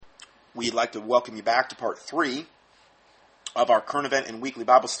we'd like to welcome you back to part 3 of our current event and weekly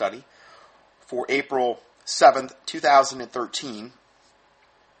Bible study for April 7th, 2013.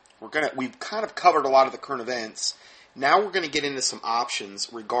 We've kind of covered a lot of the current events. Now we're going to get into some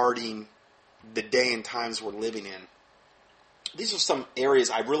options regarding the day and times we're living in. These are some areas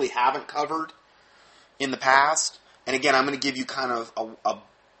I really haven't covered in the past. And again, I'm going to give you kind of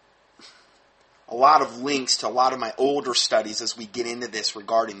a lot of links to a lot of my older studies as we get into this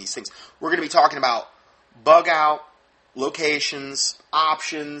regarding these things. We're going to be talking about bug out, locations,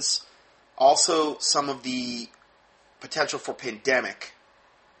 options, also some of the potential for pandemic,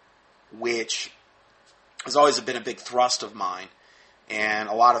 which has always been a big thrust of mine, and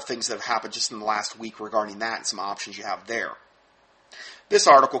a lot of things that have happened just in the last week regarding that and some options you have there. This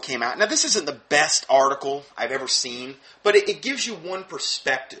article came out. Now, this isn't the best article I've ever seen, but it gives you one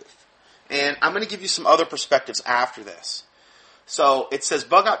perspective. And I'm going to give you some other perspectives after this. So it says,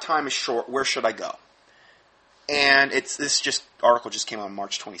 bug out time is short. Where should I go? And this article just came out on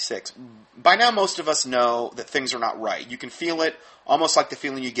March 26th. By now, most of us know that things are not right. You can feel it, almost like the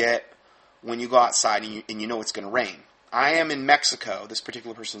feeling you get when you go outside and you know it's going to rain. I am in Mexico. This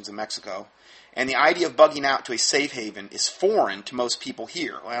particular person's in Mexico. And the idea of bugging out to a safe haven is foreign to most people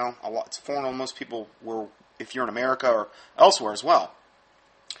here. Well, it's foreign to most people if you're in America or elsewhere as well.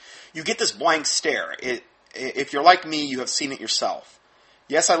 You get this blank stare. If you're like me, you have seen it yourself.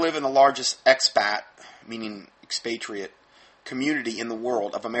 Yes, I live in the largest expat, meaning expatriate, community in the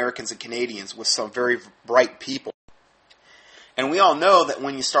world of Americans and Canadians with some very bright people. And we all know that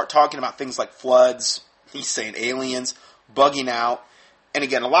when you start talking about things like floods, he's saying aliens, bugging out, and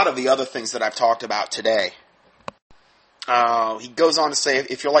again, a lot of the other things that I've talked about today. He goes on to say,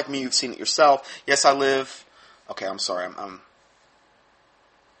 if you're like me, you've seen it yourself. Yes, I live... Okay, I'm sorry, I'm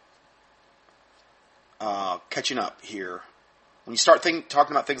catching up here. When you start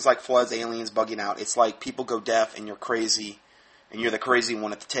talking about things like floods, aliens, bugging out, it's like people go deaf and you're crazy, and you're the crazy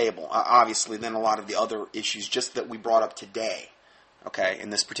one at the table. Obviously, then a lot of the other issues just that we brought up today, okay, in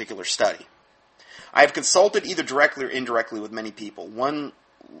this particular study. I have consulted either directly or indirectly with many people. One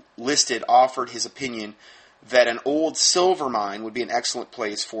listed offered his opinion that an old silver mine would be an excellent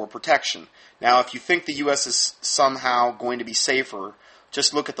place for protection. Now, if you think the U.S. is somehow going to be safer,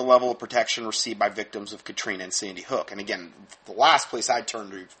 just look at the level of protection received by victims of Katrina and Sandy Hook. And again, the last place I'd turn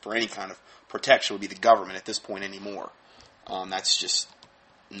to for any kind of protection would be the government at this point anymore. That's just,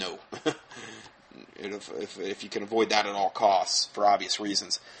 no. if you can avoid that at all costs, for obvious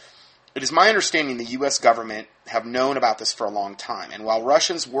reasons. It is my understanding the U.S. government have known about this for a long time. And while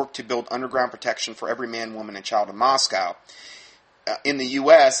Russians work to build underground protection for every man, woman, and child in Moscow, in the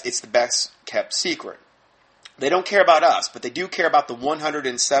U.S., it's the best kept secret. They don't care about us, but they do care about the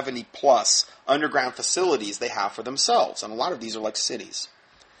 170-plus underground facilities they have for themselves. And a lot of these are like cities.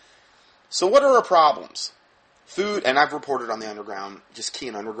 So what are our problems? Food, and I've reported on the underground. Just key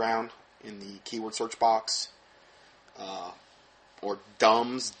in underground in the keyword search box. Or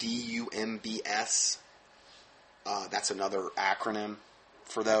DUMBS, D-U-M-B-S. That's another acronym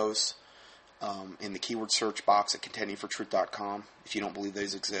for those. In the keyword search box at contendingfortruth.com, if you don't believe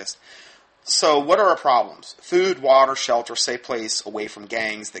those exist. So what are our problems? Food, water, shelter, safe place away from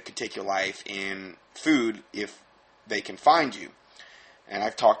gangs that could take your life, and food if they can find you. And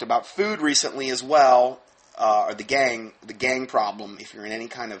I've talked about food recently as well, or the gang problem, if you're in any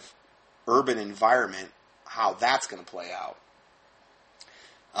kind of urban environment, how that's going to play out.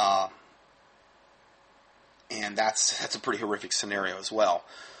 And that's a pretty horrific scenario as well.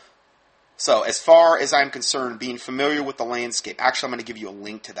 So as far as I'm concerned, being familiar with the landscape, actually I'm going to give you a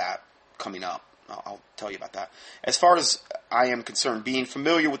link to that coming up. I'll tell you about that. As far as I am concerned, being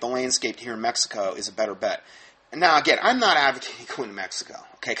familiar with the landscape here in Mexico is a better bet. And now, again, I'm not advocating going to Mexico,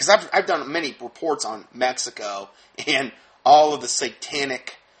 okay? Because I've done many reports on Mexico and all of the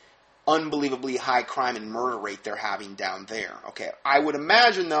satanic, unbelievably high crime and murder rate they're having down there, okay? I would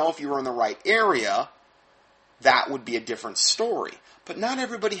imagine, though, if you were in the right area, that would be a different story. But not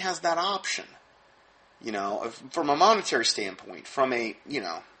everybody has that option, from a monetary standpoint,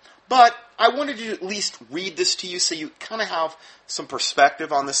 But I wanted to at least read this to you so you kind of have some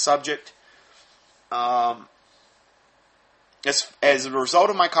perspective on this subject. As a result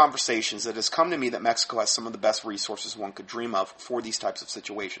of my conversations, it has come to me that Mexico has some of the best resources one could dream of for these types of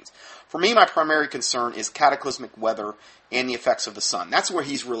situations. For me, my primary concern is cataclysmic weather and the effects of the sun. That's where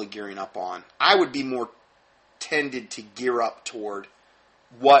he's really gearing up on. I would be more tended to gear up toward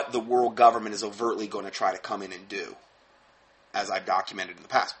what the world government is overtly going to try to come in and do, as I've documented in the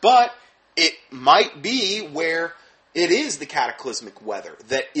past. But it might be where it is the cataclysmic weather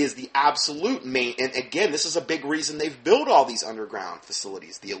that is the absolute main, and again, this is a big reason they've built all these underground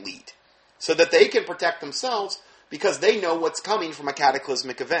facilities, the elite. so that they can protect themselves because they know what's coming from a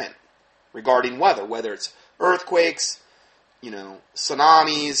cataclysmic event regarding weather, whether it's earthquakes,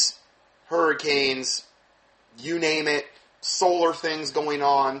 tsunamis, hurricanes, you name it, solar things going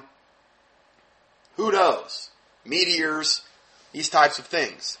on. Who knows? Meteors, these types of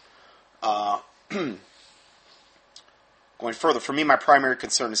things. Going further, for me, my primary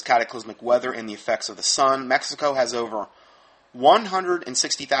concern is cataclysmic weather and the effects of the sun. Mexico has over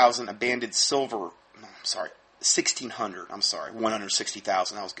 160,000 abandoned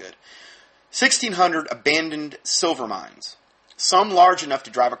 160,000, that was good. 1,600 abandoned silver mines, some large enough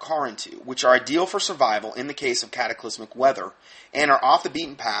to drive a car into, which are ideal for survival in the case of cataclysmic weather, and are off the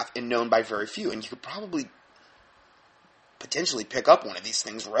beaten path and known by very few. And you could probably potentially pick up one of these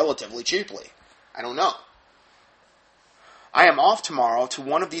things relatively cheaply. I don't know. I am off tomorrow to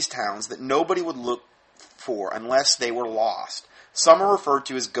one of these towns that nobody would look for unless they were lost. Some are referred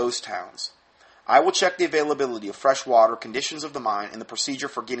to as ghost towns. I will check the availability of fresh water, conditions of the mine, and the procedure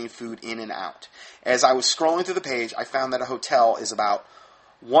for getting food in and out. As I was scrolling through the page, I found that a hotel is about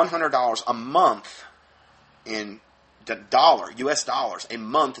 $100 a month in US dollars, a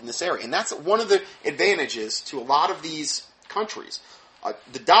month in this area. And that's one of the advantages to a lot of these countries.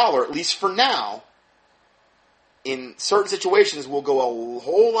 The dollar, at least for now, in certain situations will go a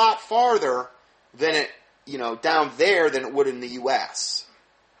whole lot farther than it, down there than it would in the U.S.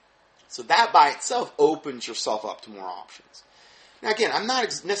 So that by itself opens yourself up to more options. Now again, I'm not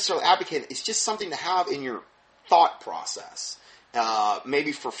necessarily advocating, it's just something to have in your thought process,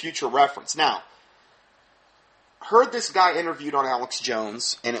 maybe for future reference. Now, heard this guy interviewed on Alex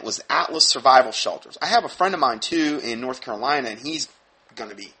Jones, and it was Atlas Survival Shelters. I have a friend of mine, too, in North Carolina, and he's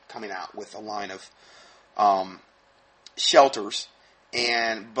going to be coming out with a line of shelters,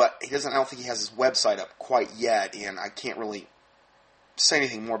 but I don't think he has his website up quite yet, and I can't really say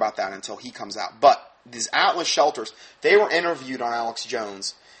anything more about that until he comes out. But these Atlas Shelters, they were interviewed on Alex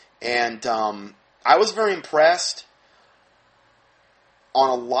Jones, and I was very impressed on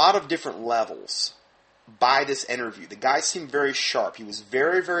a lot of different levels by this interview. The guy seemed very sharp. He was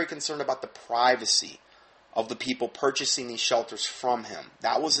very, very concerned about the privacy of the people purchasing these shelters from him.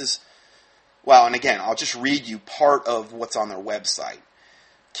 That was his... Well, and again, I'll just read you part of what's on their website.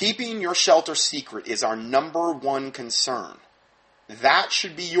 Keeping your shelter secret is our number one concern. That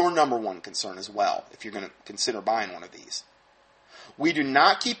should be your number one concern as well, if you're going to consider buying one of these. We do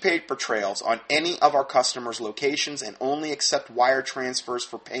not keep paper trails on any of our customers' locations and only accept wire transfers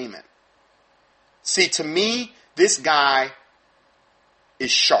for payment. See, to me, this guy is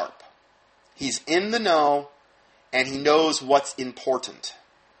sharp. He's in the know, and he knows what's important.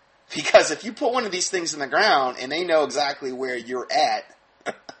 Because if you put one of these things in the ground and they know exactly where you're at,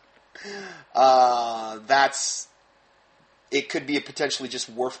 it could be potentially just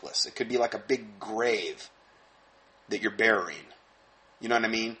worthless. It could be like a big grave that you're burying. You know what I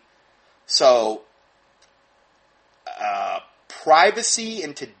mean? So, privacy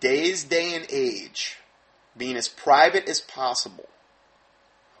in today's day and age, being as private as possible.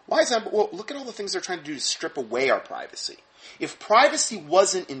 Why is that? Well, look at all the things they're trying to do to strip away our privacy. If privacy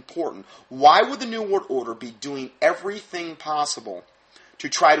wasn't important, why would the New World Order be doing everything possible to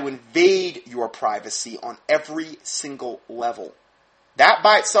try to invade your privacy on every single level? That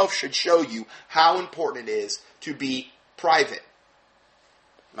by itself should show you how important it is to be private.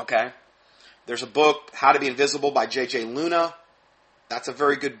 Okay? There's a book, How to Be Invisible by J.J. Luna. That's a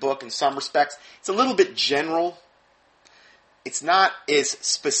very good book in some respects. It's a little bit general. It's not as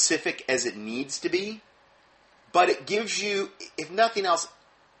specific as it needs to be. But it gives you, if nothing else,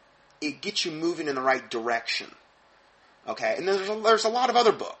 it gets you moving in the right direction. Okay? And there's a lot of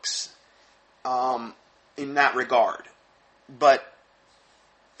other books in that regard. But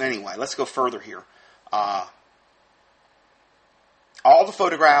anyway, let's go further here. All the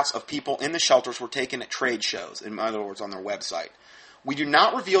photographs of people in the shelters were taken at trade shows, in other words, on their website. We do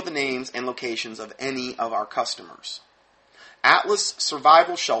not reveal the names and locations of any of our customers. Atlas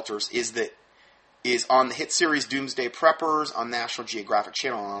Survival Shelters is on the hit series Doomsday Preppers on National Geographic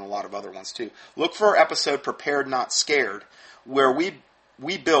Channel and on a lot of other ones too. Look for our episode Prepared Not Scared, where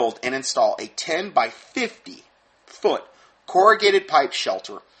we build and install a 10 by 50 foot corrugated pipe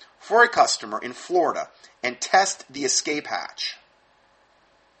shelter for a customer in Florida and test the escape hatch.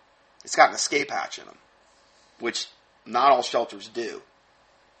 It's got an escape hatch in them, which not all shelters do.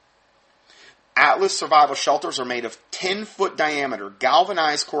 Atlas Survival Shelters are made of 10-foot diameter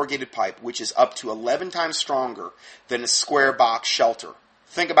galvanized corrugated pipe, which is up to 11 times stronger than a square box shelter.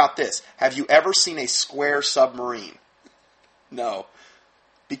 Think about this. Have you ever seen a square submarine? No.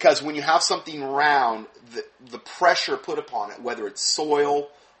 Because when you have something round, the pressure put upon it, whether it's soil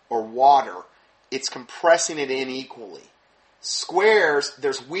or water, it's compressing it in equally. Squares,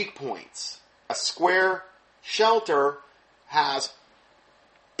 there's weak points. A square shelter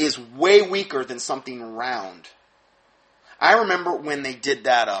is way weaker than something round. I remember when they did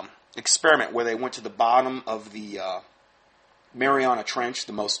that experiment where they went to the bottom of the Mariana Trench,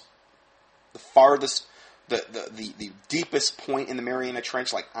 the farthest, the deepest point in the Mariana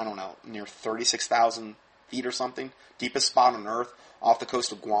Trench, like, I don't know, near 36,000 feet or something, deepest spot on Earth, off the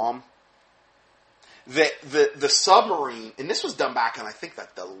coast of Guam. The submarine, and this was done back in, I think,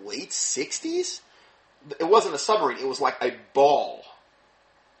 the late 60s. It wasn't a submarine, it was like a ball.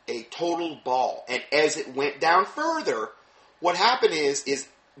 A total ball. And as it went down further, what happened is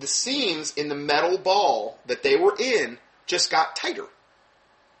the seams in the metal ball that they were in just got tighter.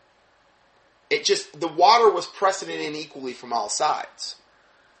 The water was pressing it in equally from all sides.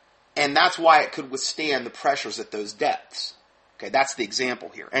 And that's why it could withstand the pressures at those depths. Okay, that's the example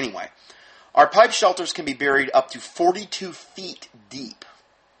here. Anyway, our pipe shelters can be buried up to 42 feet deep.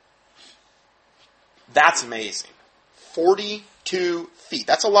 That's amazing. 42 feet.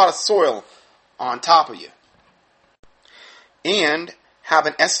 That's a lot of soil on top of you. And have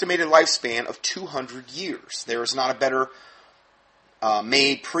an estimated lifespan of 200 years. There is not a better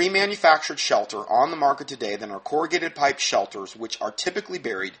made pre-manufactured shelter on the market today than our corrugated pipe shelters, which are typically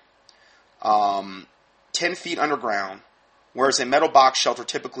buried 10 feet underground, whereas a metal box shelter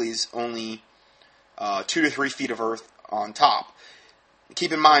typically is only 2 to 3 feet of earth on top.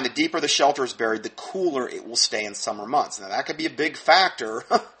 Keep in mind, the deeper the shelter is buried, the cooler it will stay in summer months. Now, that could be a big factor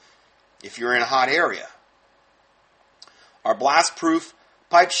if you're in a hot area. Our blast-proof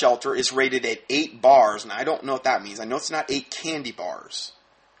pipe shelter is rated at 8 bars, and I don't know what that means. I know it's not 8 candy bars.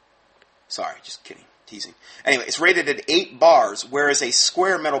 Sorry, just kidding, teasing. Anyway, it's rated at 8 bars, whereas a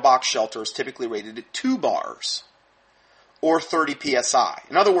square metal box shelter is typically rated at 2 bars, or 30 psi.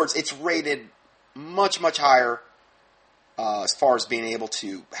 In other words, it's rated much, much higher as far as being able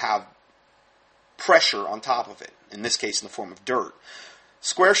to have pressure on top of it, in this case in the form of dirt.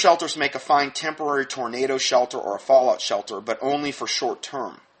 Square shelters make a fine temporary tornado shelter or a fallout shelter, but only for short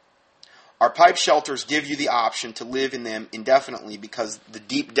term. Our pipe shelters give you the option to live in them indefinitely because the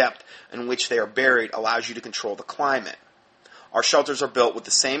deep depth in which they are buried allows you to control the climate. Our shelters are built with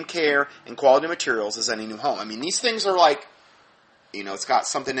the same care and quality materials as any new home. I mean, these things are like, it's got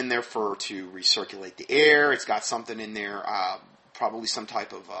something in there to recirculate the air. It's got something in there, probably some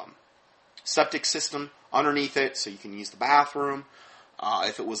type of septic system underneath it so you can use the bathroom.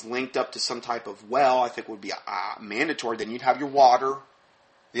 If it was linked up to some type of well, I think it would be mandatory. Then you'd have your water.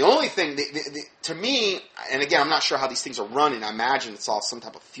 The only thing, to me, and again, I'm not sure how these things are running. I imagine it's all some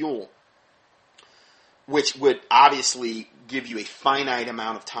type of fuel, which would obviously give you a finite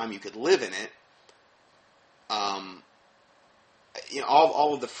amount of time you could live in it.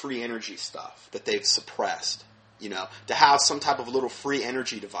 All of the free energy stuff that they've suppressed, to have some type of little free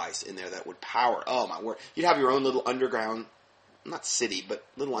energy device in there that would power, oh my word, you'd have your own little underground, not city, but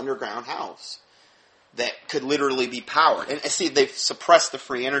little underground house that could literally be powered. And see, they've suppressed the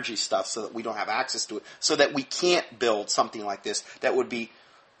free energy stuff so that we don't have access to it, so that we can't build something like this that would be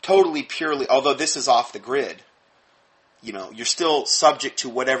totally purely, although this is off the grid, you're still subject to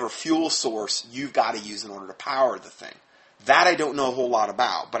whatever fuel source you've got to use in order to power the thing. That I don't know a whole lot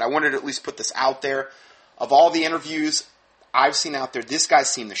about, but I wanted to at least put this out there. Of all the interviews I've seen out there, this guy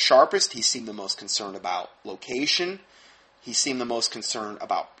seemed the sharpest. He seemed the most concerned about location. He seemed the most concerned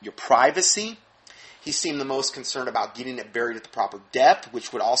about your privacy. He seemed the most concerned about getting it buried at the proper depth,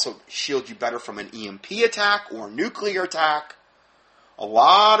 which would also shield you better from an EMP attack or a nuclear attack. A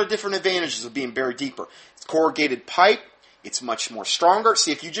lot of different advantages of being buried deeper. It's corrugated pipe. It's much more stronger.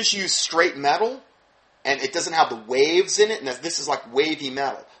 See, if you just use straight metal, and it doesn't have the waves in it, and this is like wavy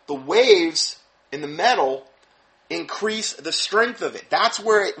metal. The waves in the metal increase the strength of it. That's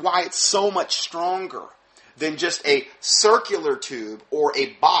why it's so much stronger than just a circular tube or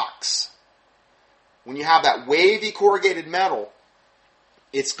a box. When you have that wavy corrugated metal,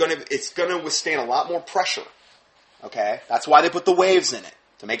 it's gonna withstand a lot more pressure. Okay? That's why they put the waves in it,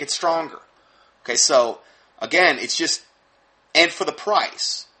 to make it stronger. Okay, so again, it's just, and for the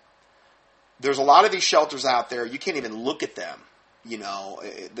price. There's a lot of these shelters out there, you can't even look at them.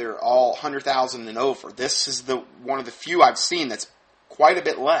 They're all 100,000 and over. This is one of the few I've seen that's quite a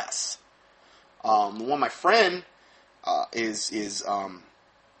bit less. The one my friend is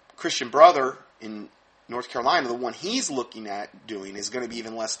Christian Brother in North Carolina. The one he's looking at doing is going to be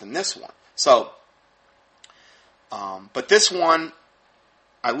even less than this one. So, but this one,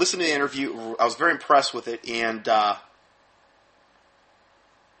 I listened to the interview. I was very impressed with it, and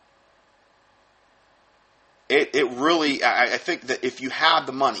it really, I think that if you have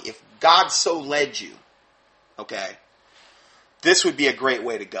the money, if God so led you, okay, this would be a great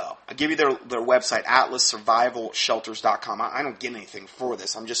way to go. I'll give you their website, atlassurvivalshelters.com. I don't get anything for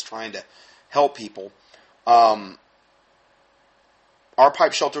this. I'm just trying to help people. Our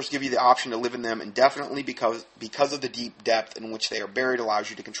pipe shelters give you the option to live in them indefinitely because of the deep depth in which they are buried allows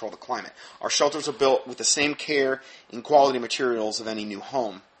you to control the climate. Our shelters are built with the same care and quality materials of any new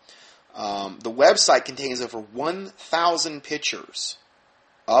home. The website contains over 1,000 pictures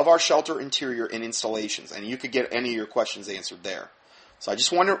of our shelter interior and installations, and you could get any of your questions answered there. So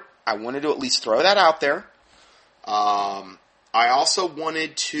I wanted to at least throw that out there. I also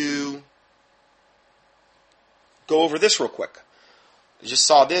wanted to go over this real quick. I just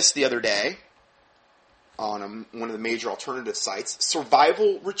saw this the other day on one of the major alternative sites,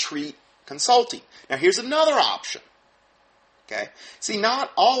 Survival Retreat Consulting. Now here's another option. Okay, see,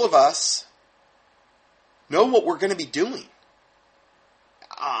 not all of us know what we're going to be doing.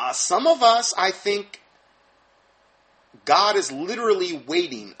 Some of us, I think, God is literally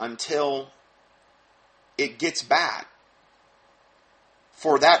waiting until it gets bad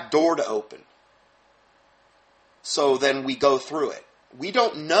for that door to open. So then we go through it. We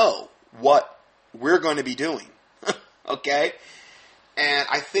don't know what we're going to be doing. Okay? And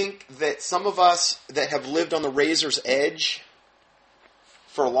I think that some of us that have lived on the razor's edge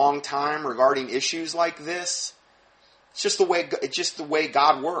for a long time regarding issues like this, it's just the way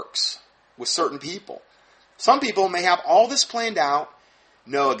God works with certain people. Some people may have all this planned out,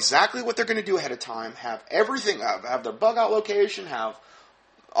 know exactly what they're going to do ahead of time, have everything, have their bug out location, have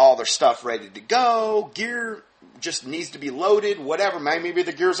all their stuff ready to go, gear just needs to be loaded, whatever. Maybe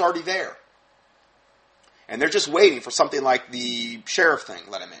the gear's already there. And they're just waiting for something like the sheriff thing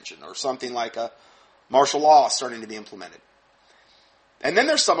that I mentioned, or something like a martial law starting to be implemented. And then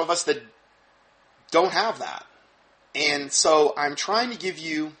there's some of us that don't have that. And so I'm trying to give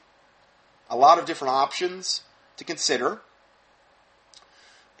you a lot of different options to consider.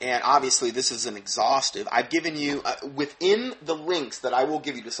 And obviously this isn't exhaustive. I've given you, within the links that I will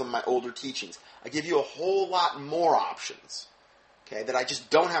give you to some of my older teachings, I give you a whole lot more options, okay, that I just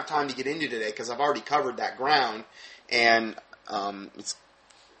don't have time to get into today because I've already covered that ground, and it's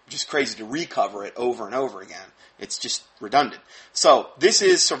just crazy to recover it over and over again. It's just redundant. So this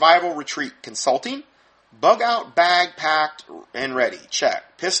is Survival Retreat Consulting. Bug out, bag packed, and ready.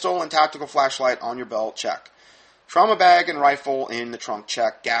 Check. Pistol and tactical flashlight on your belt. Check. Trauma bag and rifle in the trunk.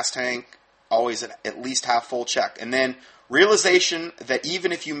 Check. Gas tank always at least half full. Check. And then realization that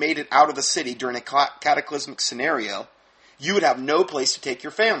even if you made it out of the city during a cataclysmic scenario, you would have no place to take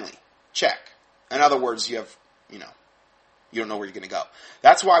your family. Check. In other words, you don't know where you're going to go.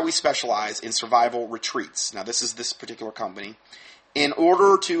 That's why we specialize in survival retreats. Now, this is this particular company. In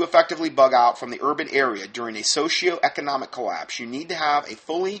order to effectively bug out from the urban area during a socio-economic collapse, you need to have a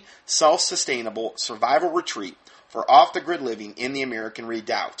fully self-sustainable survival retreat for off-the-grid living in the American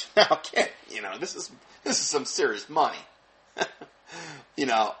Redoubt. Now, this is some serious money.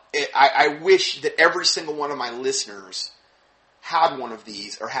 I wish that every single one of my listeners had one of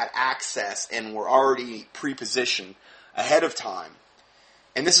these or had access and were already pre-positioned ahead of time.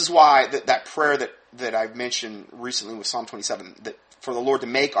 And this is why that prayer that I've mentioned recently with Psalm 27, that for the Lord to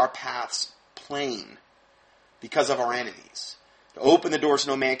make our paths plain because of our enemies, to open the doors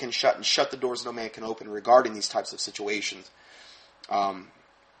no man can shut and shut the doors no man can open regarding these types of situations.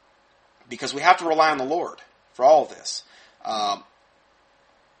 Because we have to rely on the Lord for all of this.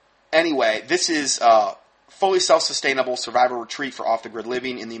 Anyway, this is fully self-sustainable survival retreat for off-the-grid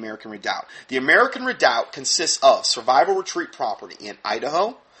living in the American Redoubt. The American Redoubt consists of survival retreat property in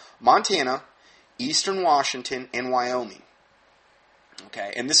Idaho, Montana, Eastern Washington, and Wyoming.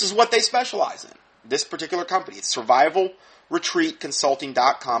 Okay, and this is what they specialize in. This particular company, it's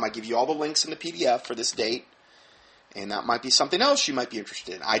survivalretreatconsulting.com. I give you all the links in the PDF for this date, and that might be something else you might be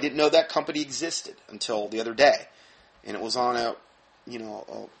interested in. I didn't know that company existed until the other day, and it was on a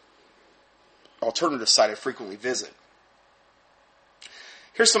alternative site I frequently visit.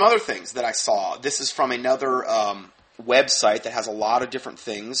 Here's some other things that I saw. This is from another website that has a lot of different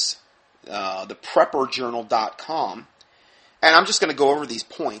things, the prepperjournal.com. And I'm just going to go over these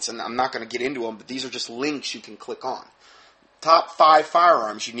points, and I'm not going to get into them, but these are just links you can click on. Top 5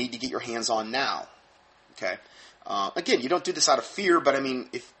 firearms you need to get your hands on now. Okay. Again, you don't do this out of fear, but I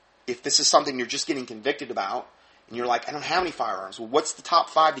mean, if this is something you're just getting convicted about, and you're like, I don't have any firearms, well, what's the top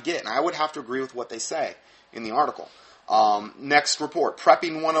 5 to get? And I would have to agree with what they say in the article. Next report,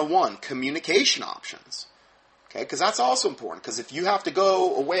 Prepping 101, communication options. Okay, because that's also important, because if you have to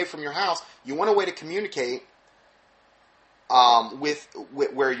go away from your house, you want a way to communicate with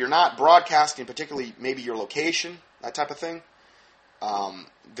where you're not broadcasting, particularly maybe your location, that type of thing.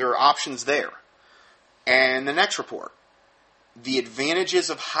 There are options there. And the next report, the advantages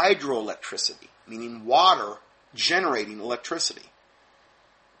of hydroelectricity, meaning water generating electricity.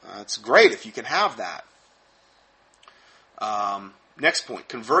 It's great if you can have that. Next point,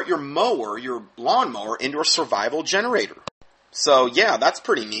 convert your lawnmower into a survival generator. So yeah, that's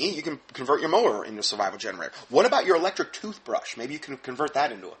pretty neat. You can convert your mower into a survival generator. What about your electric toothbrush? Maybe you can convert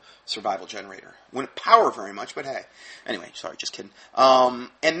that into a survival generator. Wouldn't power very much, but hey. Anyway, sorry, just kidding. And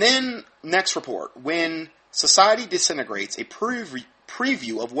then, next report. When society disintegrates, a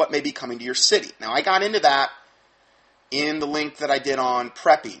preview of what may be coming to your city. Now, I got into that in the link that I did on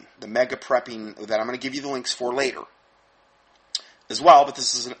prepping, the mega prepping that I'm going to give you the links for later as well, but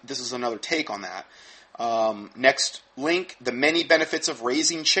this is another take on that. Next link, the many benefits of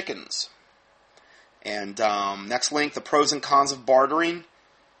raising chickens. And next link, the pros and cons of bartering.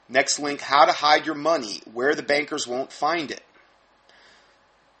 Next link, how to hide your money, where the bankers won't find it.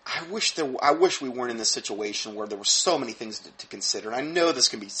 I wish we weren't in this situation where there were so many things to consider. And I know this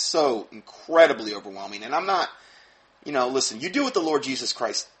can be so incredibly overwhelming. And I'm not, listen, you do what the Lord Jesus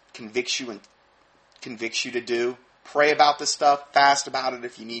Christ convicts you to do. Pray about this stuff, fast about it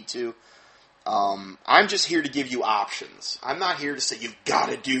if you need to. I'm just here to give you options. I'm not here to say you've got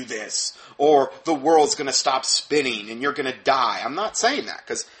to do this or the world's going to stop spinning and you're going to die. I'm not saying that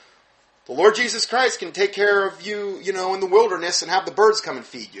because the Lord Jesus Christ can take care of you, in the wilderness and have the birds come and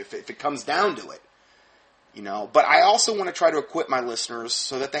feed you if it comes down to it. But I also want to try to equip my listeners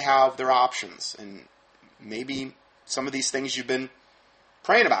so that they have their options and maybe some of these things you've been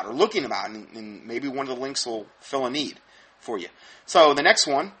praying about or looking about and maybe one of the links will fill a need for you. So the next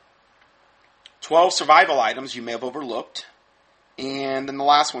one, 12 survival items you may have overlooked. And then the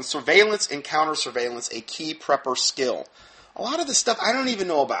last one, surveillance and counter-surveillance, a key prepper skill. A lot of this stuff I don't even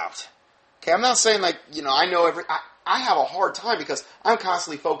know about. Okay, I'm not saying I know I have a hard time because I'm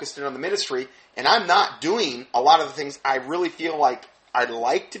constantly focused in on the ministry and I'm not doing a lot of the things I really feel like I'd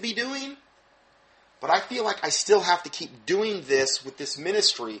like to be doing. But I feel like I still have to keep doing this with this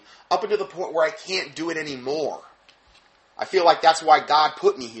ministry up until the point where I can't do it anymore. I feel like that's why God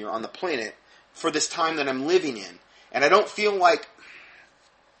put me here on the planet for this time that I'm living in. And I don't feel like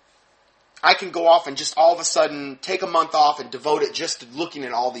I can go off and just all of a sudden take a month off and devote it just to looking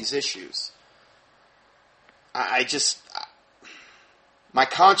at all these issues. My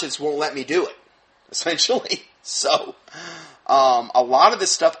conscience won't let me do it, essentially. So, a lot of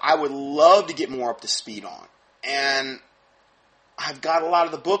this stuff I would love to get more up to speed on. And I've got a lot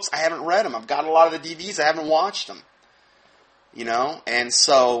of the books, I haven't read them. I've got a lot of the DVDs, I haven't watched them. And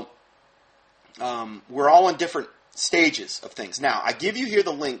so we're all in different stages of things. Now, I give you here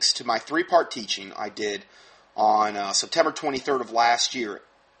the links to my 3-part teaching I did on September 23rd of last year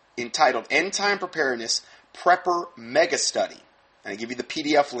entitled End Time Preparedness Prepper Mega Study. And I give you the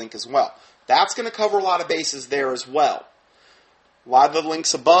PDF link as well. That's going to cover a lot of bases there as well. A lot of the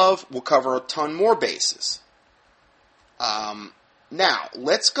links above will cover a ton more bases. Now,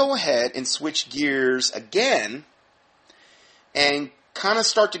 let's go ahead and switch gears again and kind of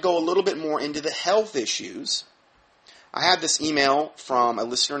start to go a little bit more into the health issues. I had this email from a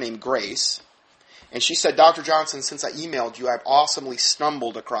listener named Grace, and she said, Dr. Johnson, since I emailed you, I've awesomely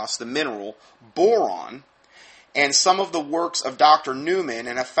stumbled across the mineral boron and some of the works of Dr. Newman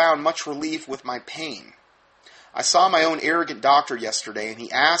and have found much relief with my pain. I saw my own arrogant doctor yesterday, and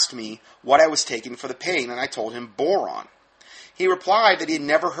he asked me what I was taking for the pain, and I told him boron. He replied that he had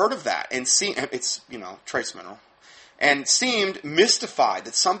never heard of that, and it's, trace mineral, and seemed mystified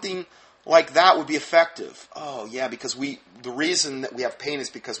that something like that would be effective. Oh, yeah, because the reason that we have pain is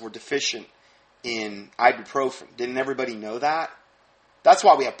because we're deficient in ibuprofen. Didn't everybody know that? That's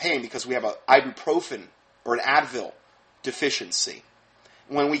why we have pain, because we have an ibuprofen or an Advil deficiency.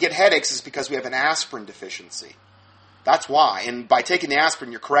 When we get headaches, it's because we have an aspirin deficiency. That's why. And by taking the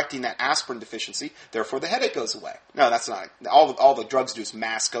aspirin, you're correcting that aspirin deficiency. Therefore, the headache goes away. No, that's not. All the drugs do is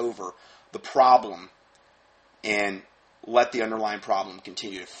mask over the problem and let the underlying problem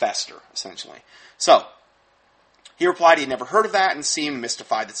continue to fester, essentially. So, he replied he had never heard of that and seemed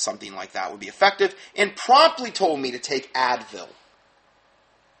mystified that something like that would be effective and promptly told me to take Advil.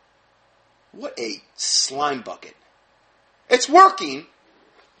 What a slime bucket. It's working.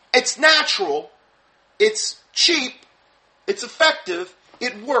 It's natural. It's cheap. It's effective.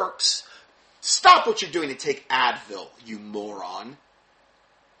 It works. Stop what you're doing and take Advil, you moron.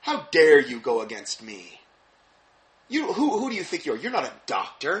 How dare you go against me? Who do you think you are? You're not a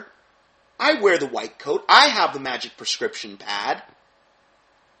doctor. I wear the white coat. I have the magic prescription pad.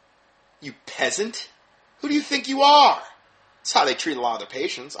 You peasant. Who do you think you are? It's how they treat a lot of their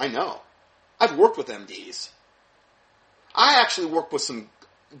patients. I know. I've worked with MDs. I actually worked with some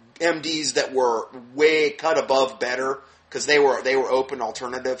MDs that were way cut above better because they were open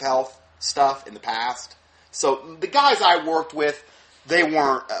alternative health stuff in the past. So the guys I worked with, they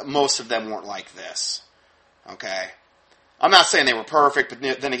weren't. Most of them weren't like this. Okay, I'm not saying they were perfect,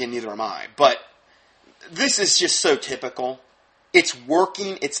 but then again, neither am I. But this is just so typical. It's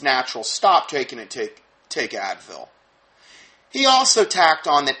working. It's natural. Stop taking it. Take Advil. He also tacked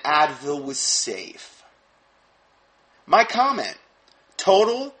on that Advil was safe. My comment: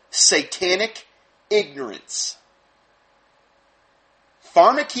 total satanic ignorance.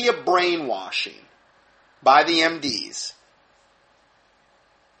 Pharmakia brainwashing by the MDs.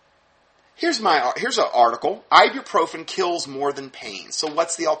 Here's an article. Ibuprofen kills more than pain. So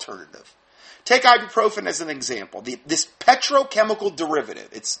what's the alternative? Take ibuprofen as an example. This petrochemical derivative,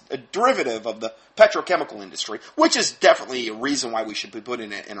 it's a derivative of the petrochemical industry, which is definitely a reason why we should be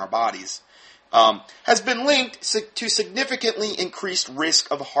putting it in our bodies, has been linked to significantly increased risk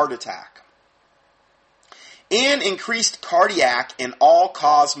of a heart attack and increased cardiac and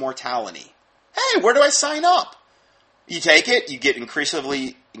all-cause mortality. Hey, where do I sign up? You take it, you get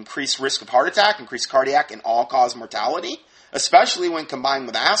increased risk of heart attack, increased cardiac, and all-cause mortality, especially when combined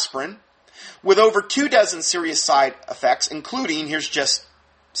with aspirin, with over 24 serious side effects, including, here's just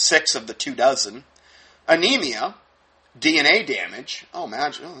 6 of the 24, anemia, DNA damage,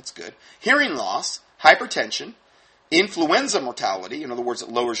 that's good, hearing loss, hypertension, influenza mortality, in other words, it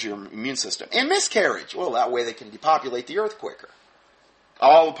lowers your immune system, and miscarriage. Well, that way they can depopulate the earth quicker.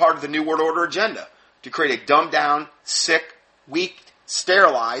 All a part of the New World Order agenda, to create a dumbed-down, sick, weak,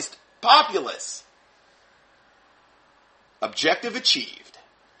 sterilized populace. Objective achieved.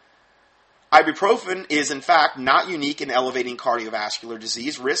 Ibuprofen is, in fact, not unique in elevating cardiovascular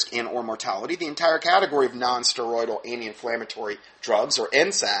disease risk and or mortality. The entire category of non-steroidal anti-inflammatory drugs, or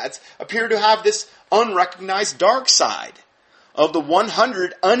NSAIDs, appear to have this unrecognized dark side. Of the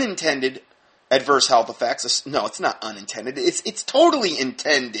 100 unintended adverse health effects, no, it's not unintended, it's totally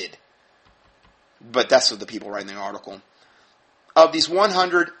intended. But that's what the people writing the article. Of these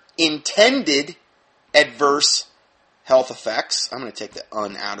 100 intended adverse health effects, I'm going to take the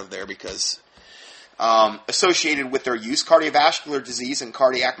 "un" out of there because associated with their use, cardiovascular disease and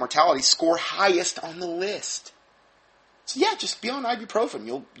cardiac mortality score highest on the list. So yeah, just be on ibuprofen.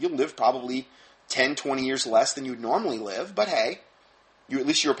 You'll live probably 10, 20 years less than you'd normally live, but hey, at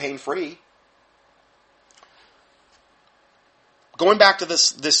least you're pain-free. Going back to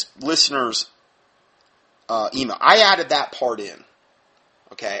this listener's email, I added that part in.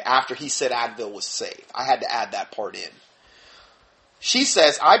 Okay, after he said Advil was safe, I had to add that part in. She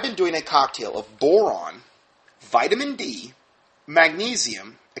says, I've been doing a cocktail of boron, vitamin D,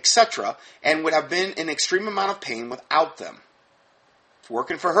 magnesium, etc., and would have been in extreme amount of pain without them. It's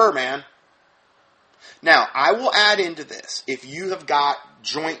working for her, man. Now, I will add into this, if you have got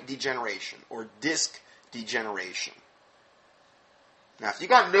joint degeneration or disc degeneration. Now, if you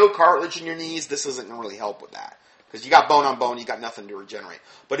got no cartilage in your knees, this isn't going to really help with that. Because you got bone on bone, you got nothing to regenerate.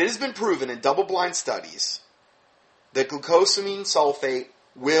 But it has been proven in double-blind studies that glucosamine sulfate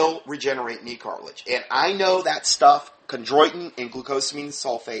will regenerate knee cartilage. And I know that stuff, chondroitin and glucosamine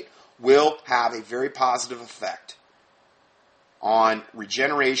sulfate, will have a very positive effect on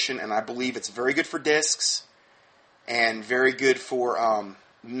regeneration. And I believe it's very good for discs and very good for...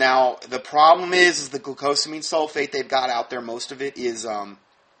 now, the problem is the glucosamine sulfate they've got out there, most of it is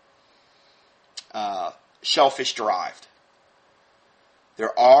shellfish-derived.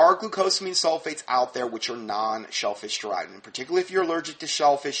 There are glucosamine sulfates out there which are non-shellfish-derived. And particularly if you're allergic to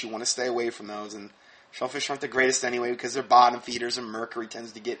shellfish, you want to stay away from those. And shellfish aren't the greatest anyway because they're bottom feeders and mercury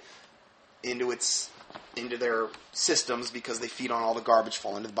tends to get into their systems because they feed on all the garbage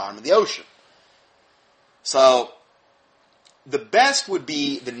falling to the bottom of the ocean. So the best would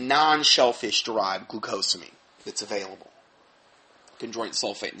be the non-shellfish-derived glucosamine that's available. Chondroitin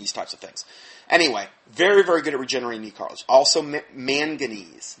sulfate and these types of things. Anyway, very, very good at regenerating knee cartilage. Also,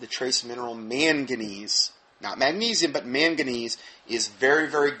 manganese, the trace mineral manganese, not magnesium, but manganese, is very,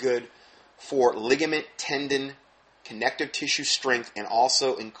 very good for ligament, tendon, connective tissue strength, and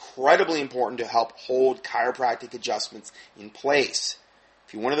also incredibly important to help hold chiropractic adjustments in place.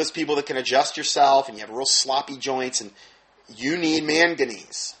 If you're one of those people that can adjust yourself and you have real sloppy joints, and you need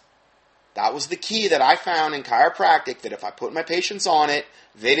manganese. That was the key that I found in chiropractic, that if I put my patients on it,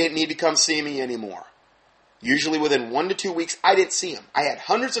 they didn't need to come see me anymore. Usually within 1 to 2 weeks, I didn't see them. I had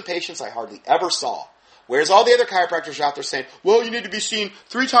hundreds of patients I hardly ever saw. Whereas all the other chiropractors are out there saying, well, you need to be seen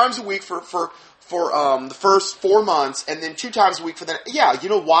 3 times a week for the first 4 months, and then 2 times a week for the... Yeah, you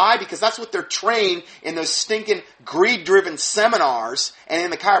know why? Because that's what they're trained in those stinking greed-driven seminars and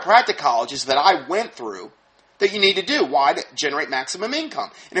in the chiropractic colleges that I went through that you need to do. Why? To generate maximum income.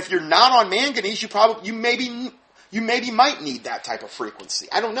 And if you're not on manganese, you maybe might need that type of frequency.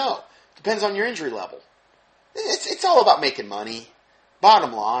 I don't know. Depends on your injury level. It's all about making money.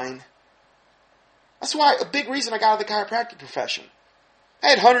 Bottom line. That's why a big reason I got out of the chiropractic profession. I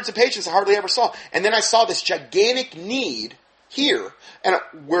had hundreds of patients I hardly ever saw. And then I saw this gigantic need here. And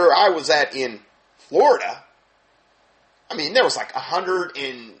where I was at in Florida, I mean, there was like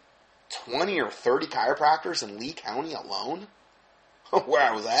 120 or 30 chiropractors in Lee County alone. Where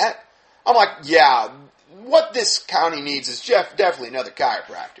I was at. I'm like, yeah, what this county needs is definitely another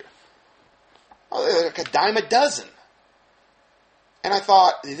chiropractor. Like a dime a dozen. And I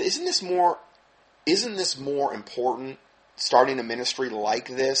thought, isn't this more important, starting a ministry like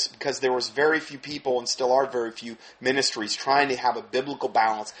this? Because there was very few people, and still are very few ministries, trying to have a biblical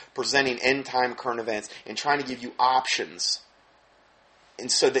balance, presenting end-time current events, and trying to give you options,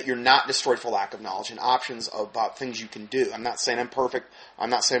 and so that you're not destroyed for lack of knowledge, and options about things you can do. I'm not saying I'm perfect. I'm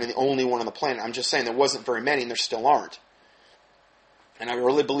not saying I'm the only one on the planet. I'm just saying there wasn't very many, and there still aren't. And I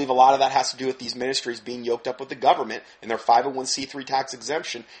really believe a lot of that has to do with these ministries being yoked up with the government and their 501c3 tax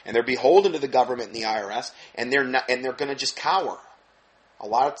exemption, and they're beholden to the government and the IRS, and they're going to just cower.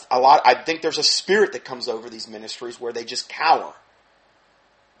 I think there's a spirit that comes over these ministries where they just cower,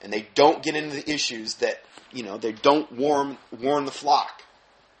 and they don't get into the issues that, they don't warn the flock.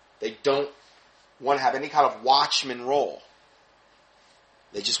 They don't want to have any kind of watchman role.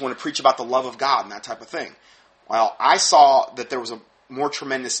 They just want to preach about the love of God and that type of thing. Well, I saw that there was a more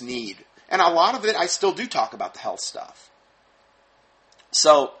tremendous need. And a lot of it, I still do talk about the health stuff.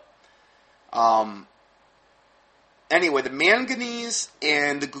 So, anyway, the manganese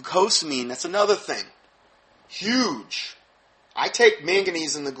and the glucosamine, that's another thing. Huge. I take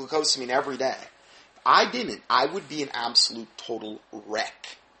manganese and the glucosamine every day. If I didn't, I would be an absolute total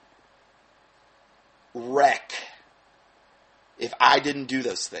wreck. If I didn't do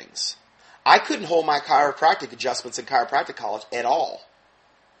those things. I couldn't hold my chiropractic adjustments in chiropractic college at all.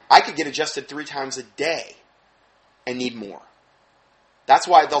 I could get adjusted 3 times a day and need more. That's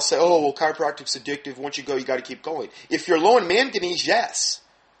why they'll say, oh, well, chiropractic's addictive. Once you go, you got to keep going. If you're low in manganese, yes.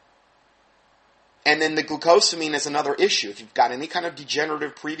 And then the glucosamine is another issue. If you've got any kind of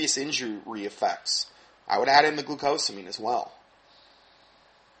degenerative previous injury effects, I would add in the glucosamine as well.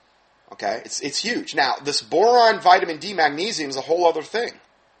 Okay? It's huge. Now, this boron, vitamin D, magnesium is a whole other thing.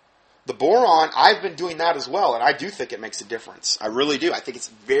 The boron, I've been doing that as well, and I do think it makes a difference. I really do. I think it's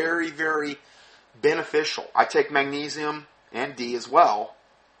very, very beneficial. I take magnesium and D as well,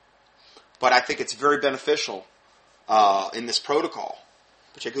 but I think it's very beneficial in this protocol,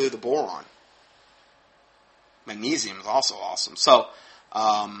 particularly the boron. Magnesium is also awesome. So,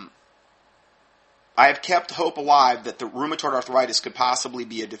 I have kept hope alive that the rheumatoid arthritis could possibly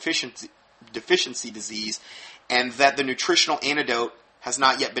be a deficiency disease, and that the nutritional antidote has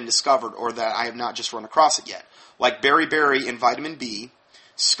not yet been discovered, or that I have not just run across it yet. Like beriberi and vitamin B,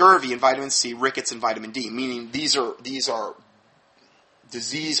 scurvy and vitamin C, rickets and vitamin D, meaning these are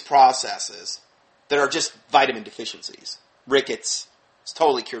disease processes that are just vitamin deficiencies. Rickets is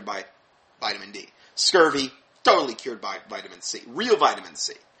totally cured by vitamin D. Scurvy, totally cured by vitamin C. Real vitamin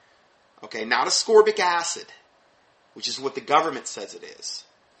C. Okay, not ascorbic acid, which is what the government says it is.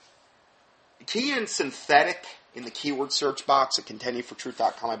 Key in synthetic in the keyword search box at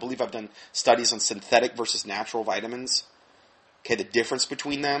contendingfortruth.com. I believe I've done studies on synthetic versus natural vitamins. Okay, the difference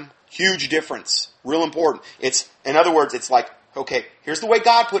between them. Huge difference. Real important. In other words, it's like, okay, here's the way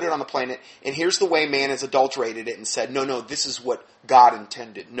God put it on the planet, and here's the way man has adulterated it and said, no, this is what God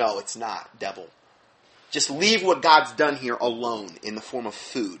intended. No, it's not, devil. Just leave what God's done here alone in the form of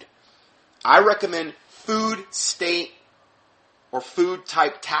food. I recommend food state or food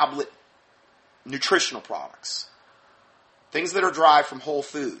type tablet nutritional products. Things that are derived from whole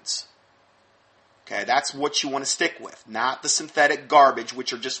foods. Okay, that's what you want to stick with. Not the synthetic garbage,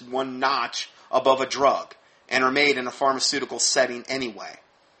 which are just one notch above a drug and are made in a pharmaceutical setting anyway.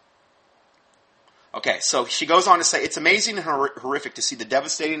 Okay, so she goes on to say, it's amazing and horrific to see the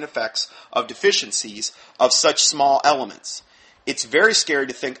devastating effects of deficiencies of such small elements. It's very scary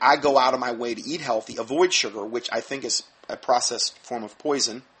to think I go out of my way to eat healthy, avoid sugar, which I think is a processed form of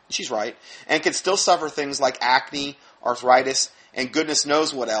poison. She's right. And can still suffer things like acne, arthritis, and goodness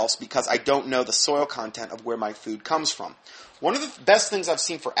knows what else because I don't know the soil content of where my food comes from. One of the best things I've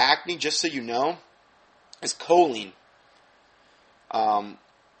seen for acne, just so you know, is choline.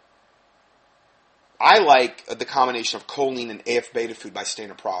 I like the combination of choline and AF beta food by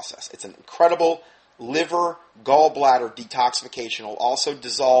Standard Process. It's an incredible liver, gallbladder detoxification. It'll also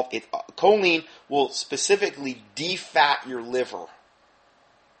dissolve it. Choline will specifically defat your liver.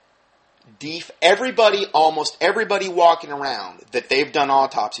 Almost everybody walking around that they've done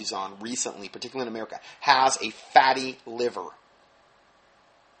autopsies on recently, particularly in America, has a fatty liver.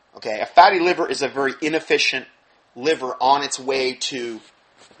 Okay, a fatty liver is a very inefficient liver on its way to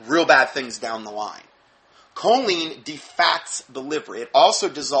real bad things down the line. Choline defats the liver. It also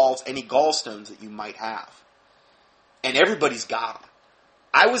dissolves any gallstones that you might have. And everybody's got them.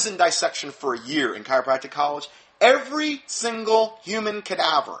 I was in dissection for a year in chiropractic college. Every single human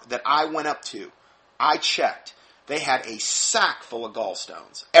cadaver that I went up to, I checked. They had a sack full of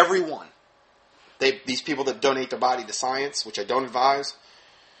gallstones. Every one. These people that donate their body to science, which I don't advise,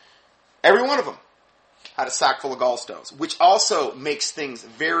 every one of them had a sack full of gallstones, which also makes things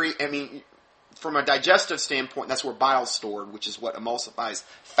very, from a digestive standpoint, that's where bile is stored, which is what emulsifies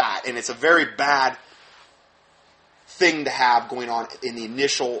fat. And it's a very bad thing to have going on in the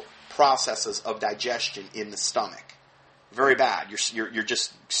initial processes of digestion in the stomach. Very bad. You're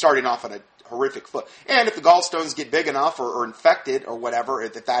just starting off on a horrific foot. And if the gallstones get big enough or infected or whatever,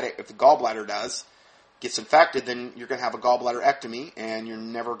 if the gallbladder gets infected, then you're going to have a gallbladder ectomy and you're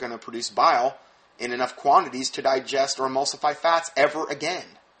never going to produce bile in enough quantities to digest or emulsify fats ever again.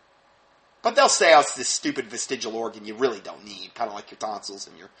 But they'll say, oh, it's this stupid vestigial organ you really don't need, kind of like your tonsils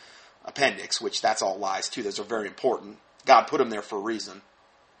and your appendix, which that's all lies too. Those are very important. God put them there for a reason.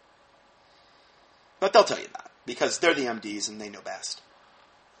 But they'll tell you that, because they're the MDs and they know best.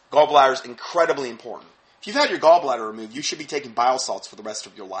 Gallbladder is incredibly important. If you've had your gallbladder removed, you should be taking bile salts for the rest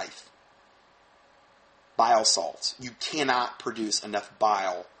of your life. Bile salts. You cannot produce enough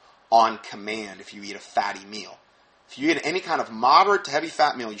bile on command if you eat a fatty meal. If you eat any kind of moderate to heavy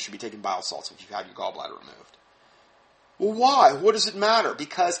fat meal, you should be taking bile salts if you've had your gallbladder removed. Well, why? What does it matter?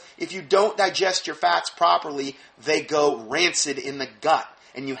 Because if you don't digest your fats properly, they go rancid in the gut.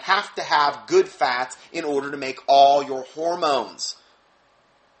 And you have to have good fats in order to make all your hormones.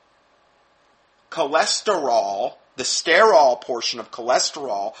 Cholesterol, the sterol portion of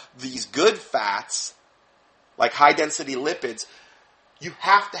cholesterol, these good fats, like high-density lipids, you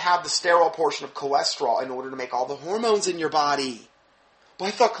have to have the sterol portion of cholesterol in order to make all the hormones in your body. Well,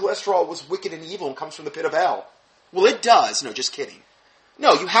 I thought cholesterol was wicked and evil and comes from the pit of hell. Well, it does. No, just kidding.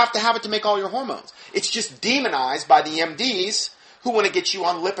 No, you have to have it to make all your hormones. It's just demonized by the MDs who want to get you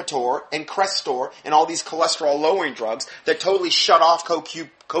on Lipitor and Crestor and all these cholesterol-lowering drugs that totally shut off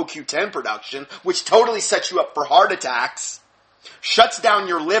CoQ10 production, which totally sets you up for heart attacks, shuts down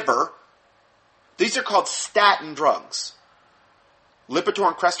your liver. These are called statin drugs. Lipitor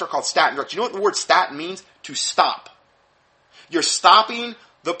and Crestor are called statin drugs. You know what the word statin means? To stop. You're stopping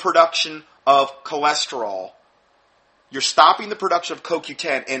the production of cholesterol. You're stopping the production of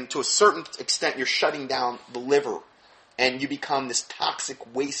CoQ10, and to a certain extent, you're shutting down the liver. And you become this toxic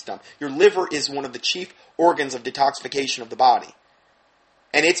waste dump. Your liver is one of the chief organs of detoxification of the body.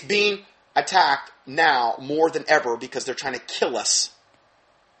 And it's being attacked now more than ever because they're trying to kill us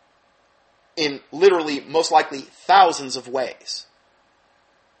in literally, most likely, thousands of ways.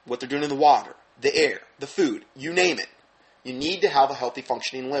 What they're doing in the water, the air, the food, you name it. You need to have a healthy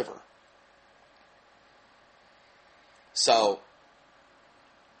functioning liver. So,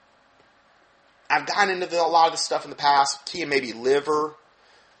 I've gotten into a lot of this stuff in the past, keying maybe liver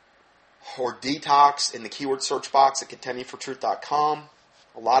or detox in the keyword search box at contendingfortruth.com.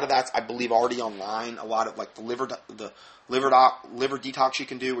 A lot of that's, I believe, already online. A lot of like the liver detox you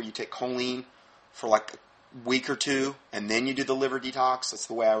can do where you take choline for like a week or two and then you do the liver detox. That's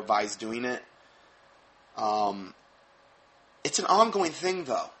the way I advise doing it. It's an ongoing thing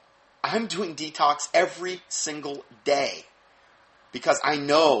though. I'm doing detox every single day because I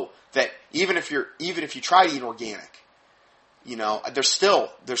know that even if you try to eat organic, you know, there's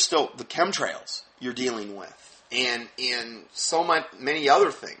still the chemtrails you're dealing with, and so many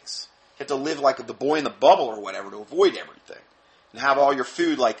other things. You have to live like the boy in the bubble or whatever to avoid everything, and have all your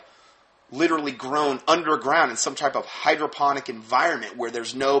food like literally grown underground in some type of hydroponic environment where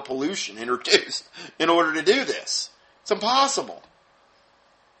there's no pollution introduced in order to do this. It's impossible.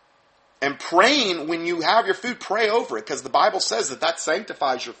 And praying when you have your food, pray over it, because the Bible says that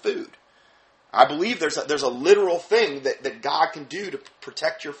sanctifies your food. I believe there's a literal thing that God can do to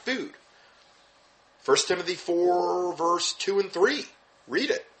protect your food. 1 Timothy 4, verse 2 and 3. Read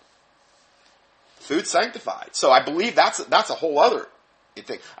it. Food sanctified. So I believe that's a whole other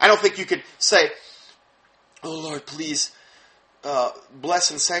thing. I don't think you could say, oh Lord, please bless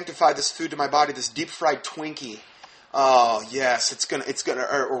and sanctify this food to my body, this deep fried Twinkie. oh yes, it's gonna,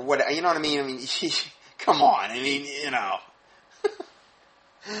 or what, you know what I mean? I mean, come on, I mean,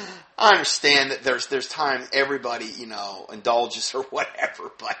 I understand that there's times everybody, indulges or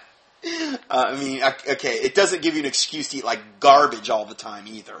whatever, but, I mean, okay, it doesn't give you an excuse to eat like garbage all the time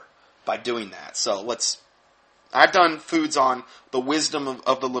either by doing that. So I've done foods on the wisdom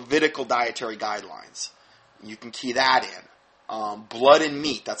of the Levitical dietary guidelines. You can key that in. Blood and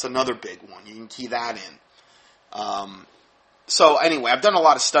meat, that's another big one. You can key that in. So anyway, I've done a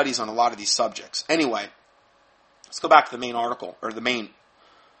lot of studies on a lot of these subjects. Anyway, let's go back to the main article, or the main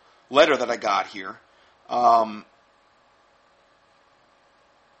letter that I got here.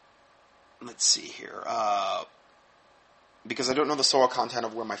 Let's see here. Because I don't know the soil content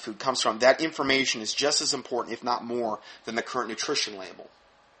of where my food comes from, that information is just as important, if not more, than the current nutrition label.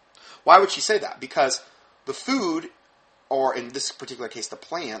 Why would she say that? Because the food, or in this particular case, the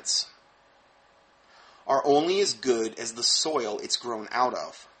plants, are only as good as the soil it's grown out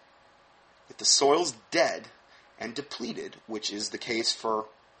of. If the soil's dead and depleted, which is the case for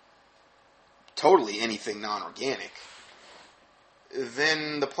totally anything non-organic,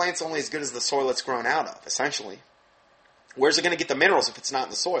 then the plant's only as good as the soil it's grown out of, essentially. Where's it going to get the minerals if it's not in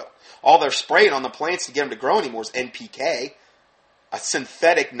the soil? All they're spraying on the plants to get them to grow anymore is NPK, a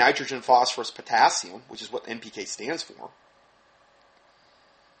synthetic nitrogen, phosphorus, potassium, which is what NPK stands for.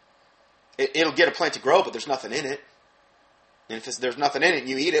 It'll get a plant to grow, but there's nothing in it. And if there's nothing in it and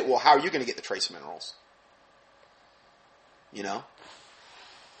you eat it, well, how are you going to get the trace minerals?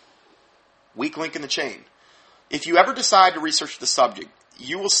 Weak link in the chain. If you ever decide to research the subject,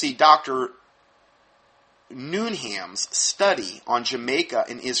 you will see Dr. Newnham's study on Jamaica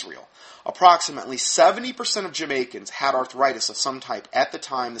and Israel. Approximately 70% of Jamaicans had arthritis of some type at the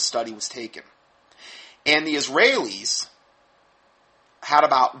time the study was taken. And the Israelis had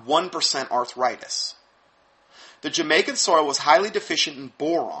about 1% arthritis. The Jamaican soil was highly deficient in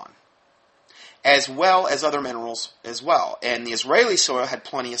boron, as well as other minerals as well. And the Israeli soil had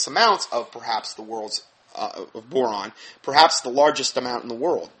plenteous amounts of perhaps the world's of boron, perhaps the largest amount in the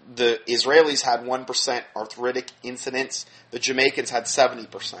world. The Israelis had 1% arthritic incidence. The Jamaicans had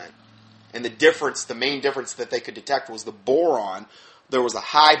 70%. And the main difference that they could detect was the boron. There was a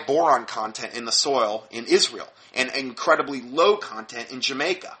high boron content in the soil in Israel and incredibly low content in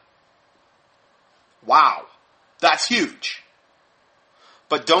Jamaica. Wow. That's huge.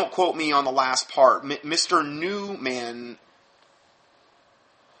 But don't quote me on the last part. Mr. Newman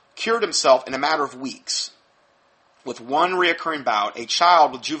cured himself in a matter of weeks with one reoccurring bout, a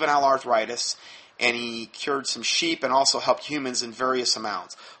child with juvenile arthritis, and he cured some sheep and also helped humans in various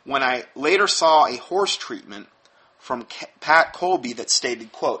amounts. When I later saw a horse treatment from Pat Colby that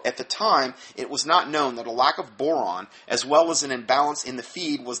stated, quote, at the time, it was not known that a lack of boron as well as an imbalance in the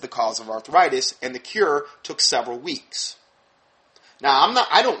feed was the cause of arthritis, and the cure took several weeks. Now,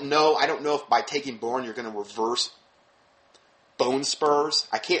 I don't know if by taking boron you're going to reverse bone spurs.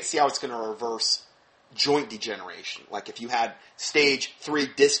 I can't see how it's going to reverse joint degeneration. Like if you had stage 3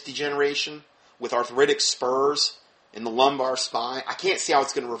 disc degeneration with arthritic spurs in the lumbar spine, I can't see how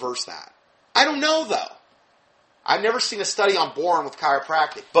it's going to reverse that. I don't know, though. I've never seen a study on boron with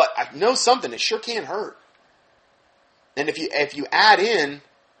chiropractic, but I know something. It sure can hurt. And if you add in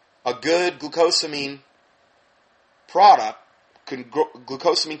a good glucosamine product,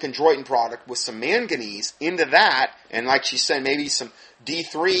 glucosamine chondroitin product with some manganese into that, and like she said, maybe some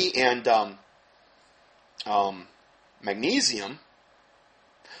D3 and magnesium.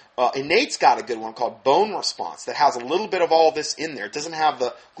 Innate's got a good one called Bone Response that has a little bit of all this in there. It doesn't have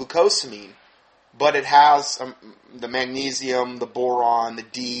the glucosamine, but it has the magnesium, the boron, the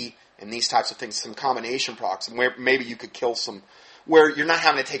D, and these types of things, some combination products, and where maybe you could kill some, where you're not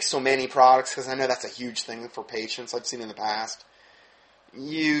having to take so many products, because I know that's a huge thing for patients I've seen in the past.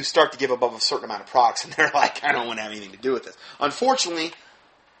 You start to give above a certain amount of products, and they're like, I don't want to have anything to do with this. Unfortunately,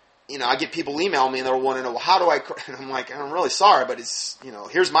 I get people email me, and they'll want to know, well, how do I, and I'm like, I'm really sorry, but it's,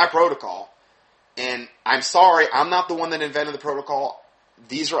 here's my protocol. And I'm sorry, I'm not the one that invented the protocol.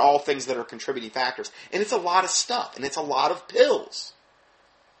 These are all things that are contributing factors. And it's a lot of stuff, and it's a lot of pills.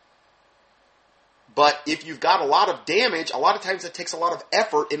 But if you've got a lot of damage, a lot of times it takes a lot of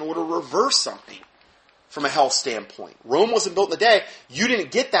effort in order to reverse something from a health standpoint. Rome wasn't built in a day. You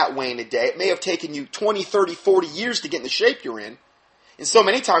didn't get that way in a day. It may have taken you 20, 30, 40 years to get in the shape you're in. And so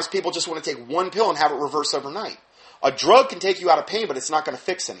many times people just want to take one pill and have it reverse overnight. A drug can take you out of pain, but it's not going to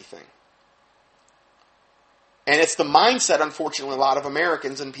fix anything. And it's the mindset, unfortunately, a lot of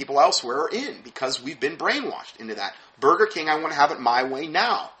Americans and people elsewhere are in, because we've been brainwashed into that Burger King, I want to have it my way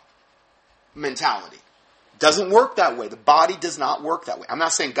now mentality. Doesn't work that way. The body does not work that way. I'm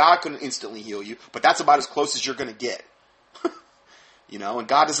not saying God couldn't instantly heal you, but that's about as close as you're going to get. And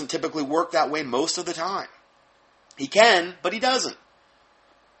God doesn't typically work that way most of the time. He can, but He doesn't.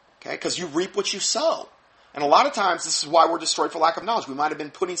 Okay? Because you reap what you sow. And a lot of times, this is why we're destroyed for lack of knowledge. We might have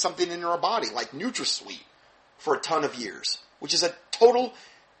been putting something into our body, like NutraSweet, for a ton of years, which is a total,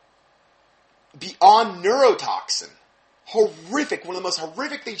 beyond neurotoxin. Horrific, one of the most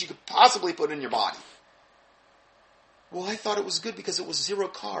horrific things you could possibly put in your body. Well, I thought it was good because it was 0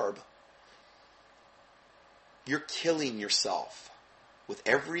 carb. You're killing yourself with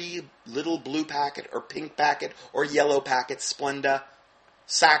every little blue packet or pink packet or yellow packet, Splenda,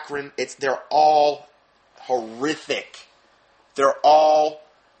 saccharin. They're all horrific. They're all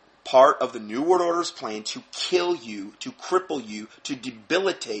part of the New World Order's plan to kill you, to cripple you, to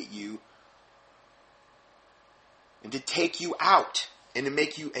debilitate you, and to take you out, and to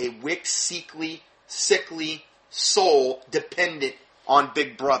make you a weak, sickly soul dependent on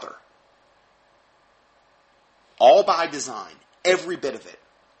Big Brother. All by design. Every bit of it.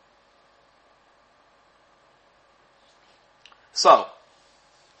 So,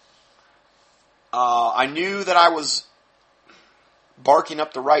 I knew that I was barking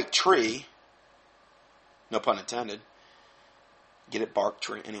up the right tree. No pun intended. Get it, bark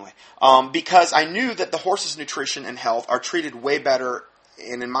tree. Anyway. Because I knew that the horse's nutrition and health are treated way better,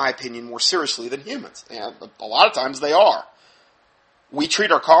 and in my opinion, more seriously than humans. And a lot of times they are. We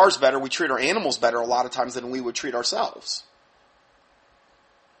treat our cars better, we treat our animals better a lot of times than we would treat ourselves.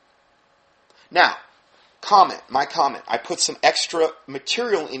 Now, my comment. I put some extra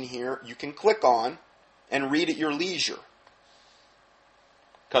material in here you can click on and read at your leisure.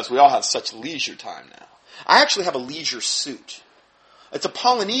 Because we all have such leisure time now. I actually have a leisure suit. It's a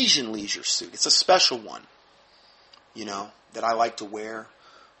Polynesian leisure suit. It's a special one, that I like to wear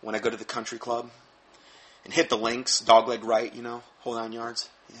when I go to the country club and hit the links, dogleg right, hold on yards.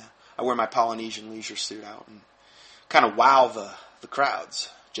 Yeah, I wear my Polynesian leisure suit out and kind of wow the crowds.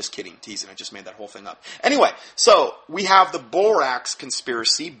 Just kidding, teasing. I just made that whole thing up. Anyway, so we have the borax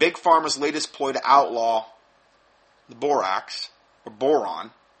conspiracy, Big Pharma's latest ploy to outlaw the borax, or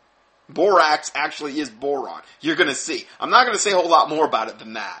boron. Borax actually is boron. You're going to see. I'm not going to say a whole lot more about it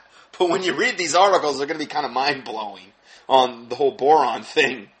than that. But when you read these articles, they're going to be kind of mind-blowing on the whole boron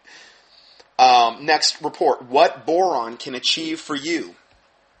thing. Next report. What boron can achieve for you?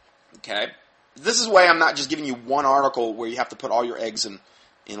 Okay. This is why I'm not just giving you one article where you have to put all your eggs in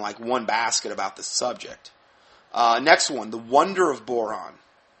like one basket about this subject. Next one. The wonder of boron.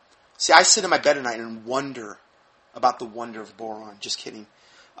 See, I sit in my bed at night and wonder about the wonder of boron. Just kidding.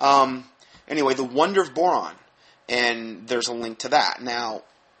 Anyway, the wonder of boron. And there's a link to that. Now,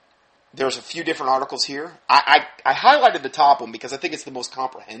 there's a few different articles here. I highlighted the top one because I think it's the most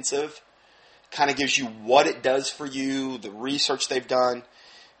comprehensive. Kind of gives you what it does for you, the research they've done.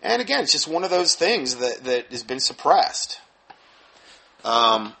 And again, it's just one of those things that has been suppressed.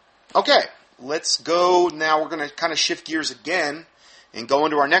 Okay, let's go. Now we're going to kind of shift gears again and go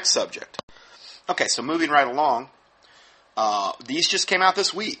into our next subject. Okay, so moving right along. These just came out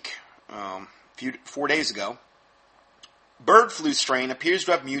this week, 4 days ago. Bird flu strain appears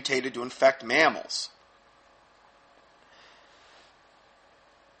to have mutated to infect mammals.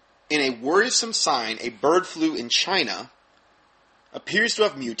 In a worrisome sign, a bird flu in China appears to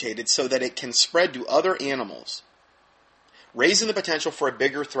have mutated so that it can spread to other animals, raising the potential for a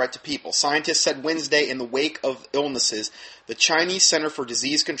bigger threat to people. Scientists said Wednesday in the wake of illnesses, the Chinese Center for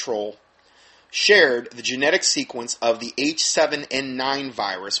Disease Control shared the genetic sequence of the H7N9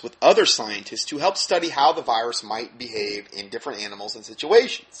 virus with other scientists to help study how the virus might behave in different animals and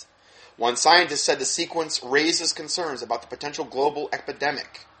situations. One scientist said the sequence raises concerns about the potential global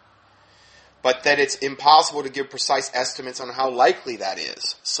epidemic, but that it's impossible to give precise estimates on how likely that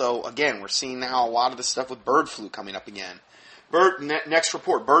is. So again, we're seeing now a lot of the stuff with bird flu coming up again. Next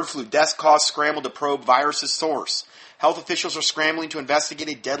report, bird flu, death cause scramble to probe virus's source. Health officials are scrambling to investigate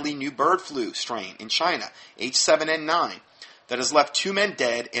a deadly new bird flu strain in China, H7N9, that has left 2 men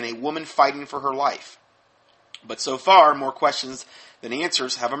dead and a woman fighting for her life. But so far, more questions than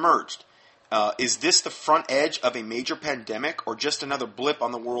answers have emerged. Is this the front edge of a major pandemic or just another blip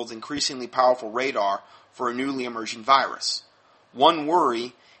on the world's increasingly powerful radar for a newly emerging virus? One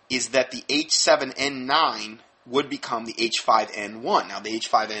worry is that the H7N9 would become the H5N1. Now, the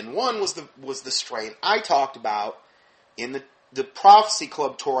H5N1 was the strain I talked about in the Prophecy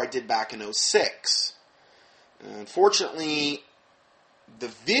Club tour I did back in 2006. Unfortunately, the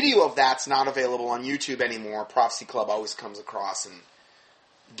video of that's not available on YouTube anymore. Prophecy Club always comes across and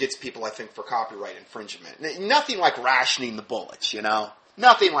gets people, I think, for copyright infringement. Nothing like rationing the bullets,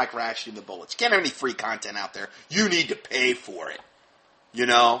 Nothing like ratcheting the bullets. You can't have any free content out there. You need to pay for it. You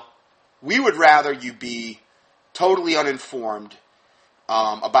know? We would rather you be totally uninformed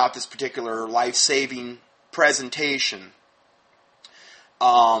about this particular life-saving presentation.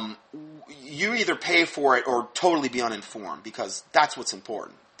 You either pay for it or totally be uninformed, because that's what's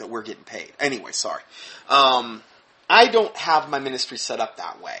important, that we're getting paid. Anyway, sorry. I don't have my ministry set up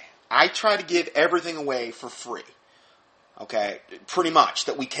that way. I try to give everything away for free. Okay? Pretty much,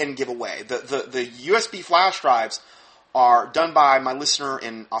 that we can give away. The USB flash drives are done by my listener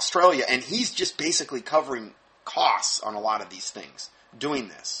in Australia, and he's just basically covering costs on a lot of these things, doing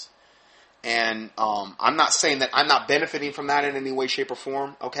this. And I'm not saying that I'm not benefiting from that in any way, shape, or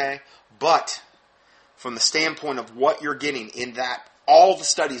form, okay? But from the standpoint of what you're getting in that, all the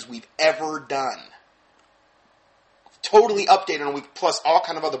studies we've ever done, totally updated on week, plus all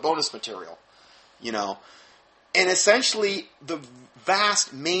kind of other bonus material, you know. And essentially, the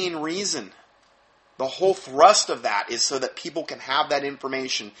vast main reason, the whole thrust of that is so that people can have that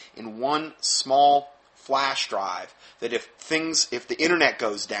information in one small flash drive, that if the internet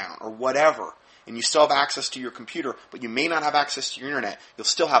goes down or whatever, and you still have access to your computer, but you may not have access to your internet, you'll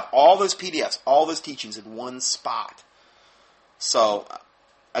still have all those PDFs, all those teachings in one spot. So,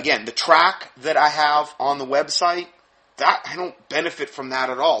 again, the track that I have on the website, that I don't benefit from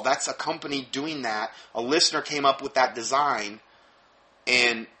that at all. That's a company doing that. A listener came up with that design,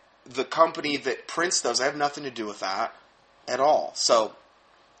 and the company that prints those, I have nothing to do with that at all. So,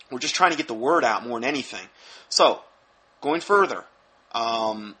 we're just trying to get the word out more than anything. So, going further,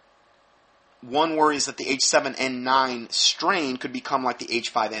 one worries that the H7N9 strain could become like the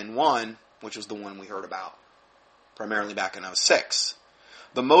H5N1, which was the one we heard about primarily back in 2006.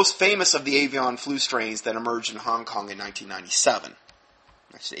 The most famous of the avian flu strains that emerged in Hong Kong in 1997.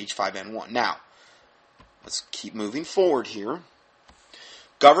 That's the H5N1. Now, let's keep moving forward here.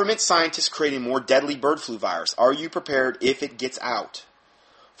 Government scientists creating more deadly bird flu virus. Are you prepared if it gets out?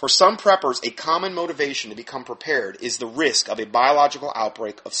 For some preppers, a common motivation to become prepared is the risk of a biological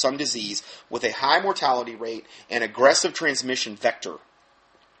outbreak of some disease with a high mortality rate and aggressive transmission vector.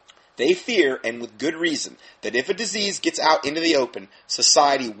 They fear, and with good reason, that if a disease gets out into the open,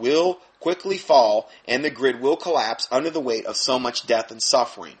 society will quickly fall and the grid will collapse under the weight of so much death and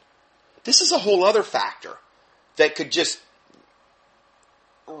suffering. This is a whole other factor that could just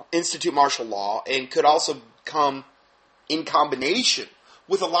institute martial law and could also come in combination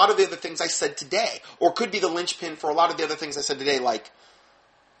with a lot of the other things I said today, or could be the linchpin for a lot of the other things I said today, like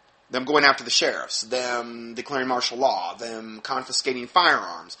them going after the sheriffs, them declaring martial law, them confiscating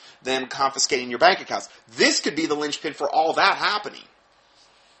firearms, them confiscating your bank accounts. This could be the linchpin for all that happening.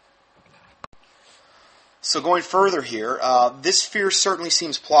 So going further here, this fear certainly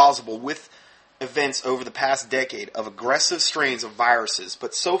seems plausible with events over the past decade of aggressive strains of viruses,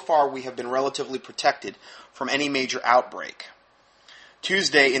 but so far we have been relatively protected from any major outbreak.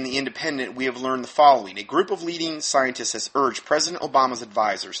 Tuesday, in The Independent, we have learned the following. A group of leading scientists has urged President Obama's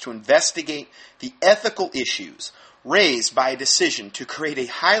advisors to investigate the ethical issues raised by a decision to create a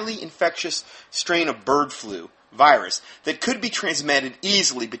highly infectious strain of bird flu virus that could be transmitted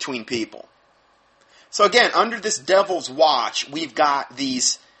easily between people. So again, under this devil's watch, we've got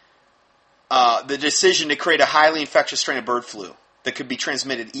these the decision to create a highly infectious strain of bird flu that could be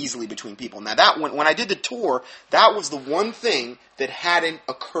transmitted easily between people. Now, that when I did the tour, that was the one thing that hadn't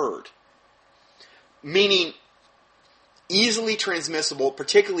occurred. Meaning, easily transmissible,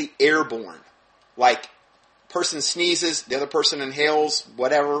 particularly airborne. Like, person sneezes, the other person inhales,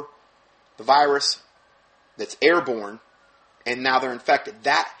 whatever, the virus that's airborne, and now they're infected.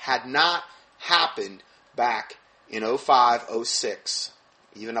 That had not happened back in 05, 06,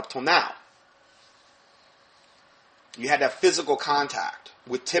 even up till now. You had to have physical contact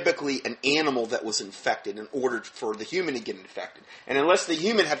with typically an animal that was infected in order for the human to get infected. And unless the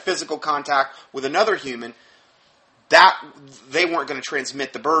human had physical contact with another human, that they weren't going to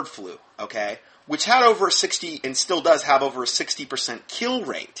transmit the bird flu, okay? Which had over a 60, and still does have over a 60% kill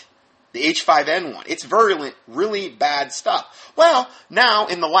rate. The H5N1. It's virulent, really bad stuff. Well, now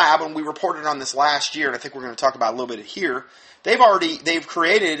in the lab, and we reported on this last year, and I think we're going to talk about a little bit here, they've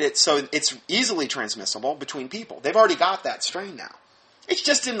created it so it's easily transmissible between people. They've already got that strain now. It's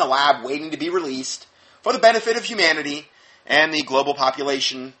just in the lab waiting to be released for the benefit of humanity and the global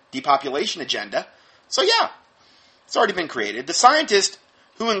population depopulation agenda. So yeah, it's already been created. The scientists,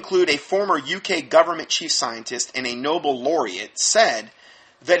 who include a former UK government chief scientist and a Nobel laureate, said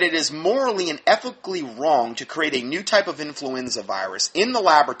that it is morally and ethically wrong to create a new type of influenza virus in the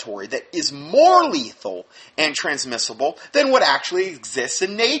laboratory that is more lethal and transmissible than what actually exists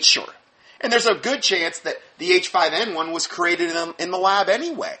in nature. And there's a good chance that the H5N1 was created in the lab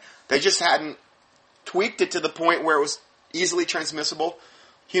anyway. They just hadn't tweaked it to the point where it was easily transmissible,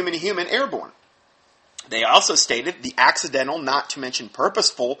 human to human, airborne. They also stated the accidental, not to mention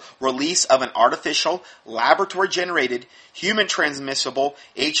purposeful, release of an artificial, laboratory-generated, human-transmissible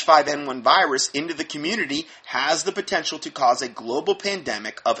H5N1 virus into the community has the potential to cause a global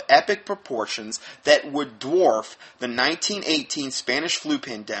pandemic of epic proportions that would dwarf the 1918 Spanish flu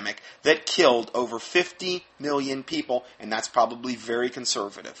pandemic that killed over 50 million people, and that's probably very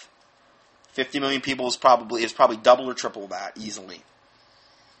conservative. 50 million people is probably double or triple that, easily.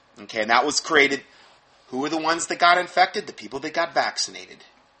 Okay, and that was created... Who were the ones that got infected? The people that got vaccinated.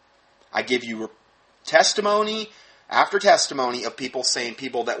 I give you testimony after testimony of people saying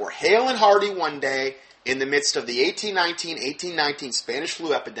people that were hale and hearty one day in the midst of the 1819 Spanish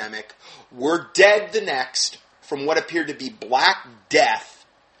flu epidemic were dead the next from what appeared to be Black Death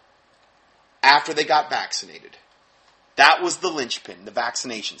after they got vaccinated. That was the linchpin, the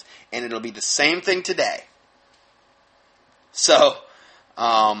vaccinations. And it'll be the same thing today. So,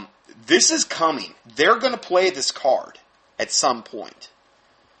 this is coming. They're going to play this card at some point,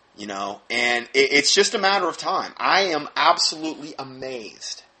 and it's just a matter of time. I am absolutely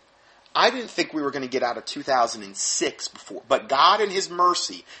amazed. I didn't think we were going to get out of 2006 before, but God in His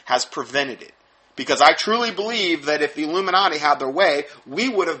mercy has prevented it. Because I truly believe that if the Illuminati had their way, we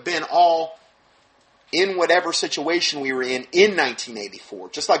would have been all in whatever situation we were in 1984.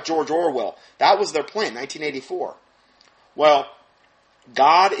 Just like George Orwell. That was their plan, 1984. Well,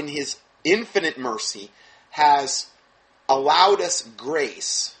 God, in His infinite mercy, has allowed us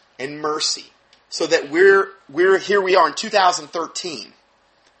grace and mercy so that we're here we are in 2013,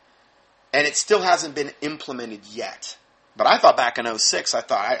 and it still hasn't been implemented yet. But I thought back in 2006,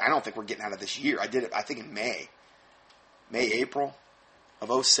 I don't think we're getting out of this year. I did it, I think, in April of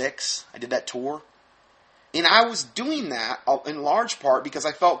 2006. I did that tour. And I was doing that in large part because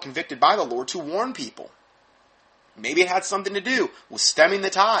I felt convicted by the Lord to warn people. Maybe it had something to do with stemming the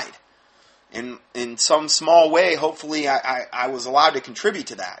tide. And in some small way, hopefully, I was allowed to contribute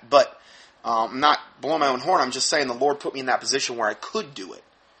to that. But I'm not blowing my own horn. I'm just saying the Lord put me in that position where I could do it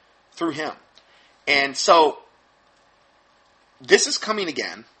through Him. And so, this is coming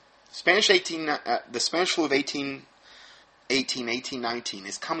again. The Spanish flu of 1819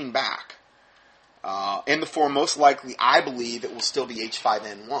 is coming back. In the form, most likely, I believe it will still be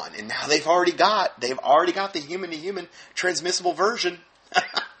H5N1. And now they've already got the human-to-human transmissible version.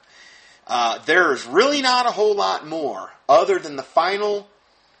 There's really not a whole lot more other than the final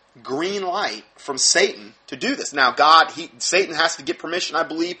green light from Satan to do this. Now, Satan has to get permission, I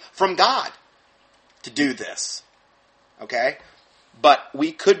believe, from God to do this. Okay? But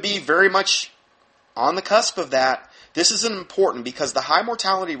we could be very much on the cusp of that. This is important because the high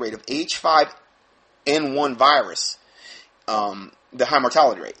mortality rate of H5N1 virus, the high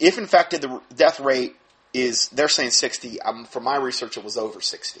mortality rate. If infected, the death rate is, they're saying 60. From my research, it was over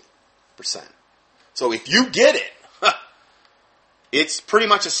 60%. So if you get it, it's pretty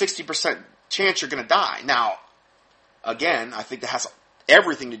much a 60% chance you're going to die. Now, again, I think that has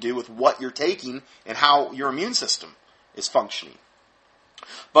everything to do with what you're taking and how your immune system is functioning.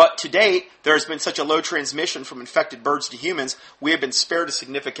 But to date, there has been such a low transmission from infected birds to humans, we have been spared a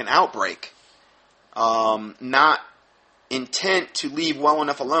significant outbreak. Not intent to leave well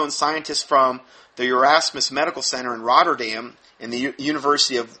enough alone, scientists from the Erasmus Medical Center in Rotterdam and the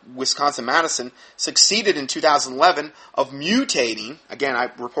University of Wisconsin-Madison succeeded in 2011 of mutating, again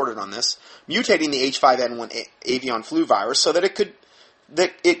I reported on this, mutating the H5N1 avian flu virus so that it could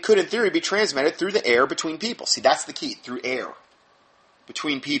in theory be transmitted through the air between people. See, that's the key, through air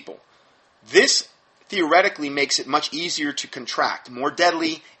between people. This theoretically makes it much easier to contract, more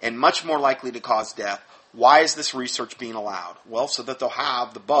deadly, and much more likely to cause death. Why is this research being allowed? Well, so that they'll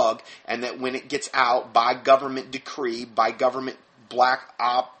have the bug, and that when it gets out by government decree, by government black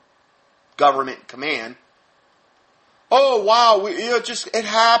op, government command, oh wow, it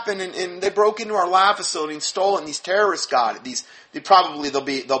happened, and they broke into our lab facility and stole it, and these terrorists got it.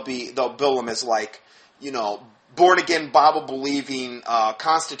 They'll bill them as born again, Bible believing,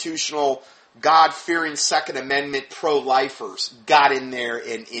 constitutional, God fearing Second Amendment pro-lifers got in there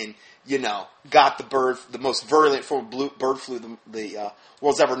and got the most virulent form of bird flu the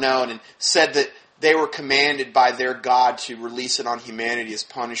world's ever known, and said that they were commanded by their God to release it on humanity as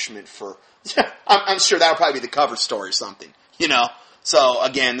punishment for... I'm sure that'll probably be the cover story or something, So,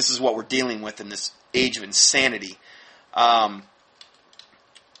 again, this is what we're dealing with in this age of insanity.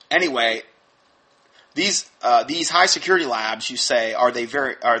 Anyway, these high security labs, you say, are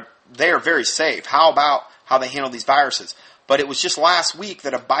very safe? How about how they handle these viruses? But it was just last week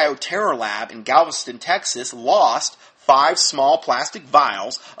that a bioterror lab in Galveston, Texas, lost 5 small plastic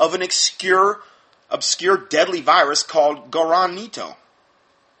vials of an obscure deadly virus called Goranito.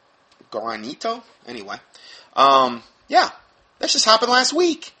 Goranito? Anyway. Yeah. That just happened last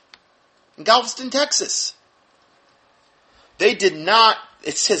week in Galveston, Texas.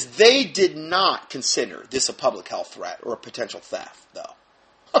 It says they did not consider this a public health threat or a potential theft,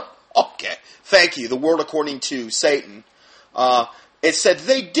 though. Okay. Thank you. The world according to Satan. It said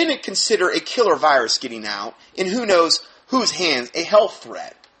they didn't consider a killer virus getting out in who knows whose hands a health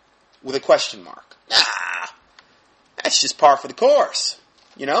threat with a question mark. Nah, that's just par for the course.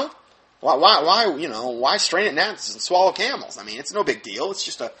 You know, why strain at gnats and swallow camels? I mean, it's no big deal. It's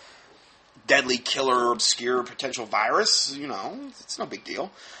just a deadly, killer, obscure potential virus. You know, it's no big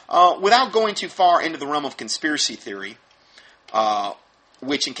deal. Without going too far into the realm of conspiracy theory,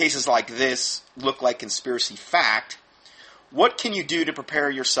 which in cases like this look like conspiracy fact. What can you do to prepare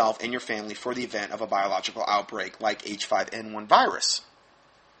yourself and your family for the event of a biological outbreak like H5N1 virus?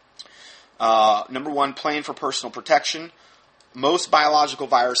 Number 1, plan for personal protection. Most biological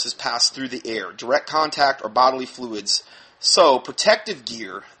viruses pass through the air, direct contact, or bodily fluids. So, protective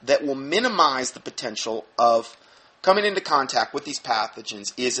gear that will minimize the potential of coming into contact with these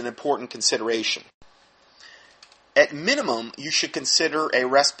pathogens is an important consideration. At minimum, you should consider a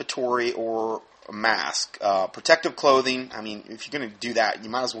respiratory or a mask. Protective clothing, I mean, if you're going to do that,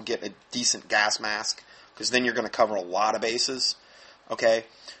 you might as well get a decent gas mask, because then you're going to cover a lot of bases. Okay?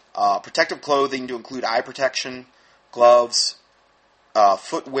 Protective clothing to include eye protection, gloves,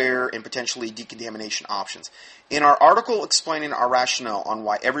 footwear, and potentially decontamination options. In our article explaining our rationale on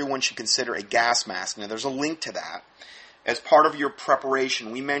why everyone should consider a gas mask, now there's a link to that. As part of your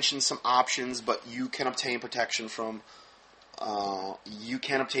preparation, we mentioned some options, but you can obtain protection from a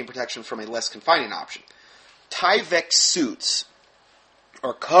less confining option. Tyvek suits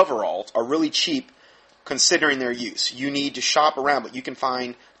or coveralls are really cheap considering their use. You need to shop around, but you can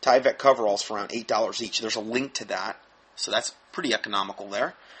find Tyvek coveralls for around $8 each. There's a link to that, so that's pretty economical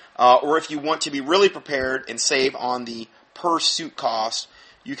there. Or if you want to be really prepared and save on the per suit cost,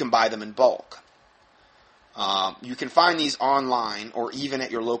 you can buy them in bulk. You can find these online or even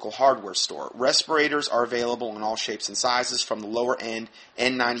at your local hardware store. Respirators are available in all shapes and sizes, from the lower end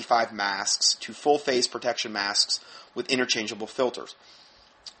N95 masks to full face protection masks with interchangeable filters.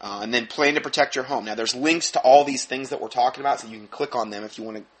 And then plan to protect your home. Now there's links to all these things that we're talking about, so you can click on them if you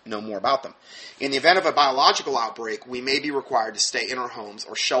want to know more about them. In the event of a biological outbreak, we may be required to stay in our homes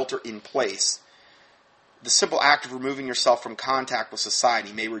or shelter in place. The simple act of removing yourself from contact with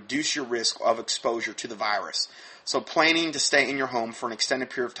society may reduce your risk of exposure to the virus. So planning to stay in your home for an extended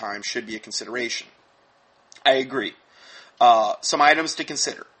period of time should be a consideration. I agree. Some items to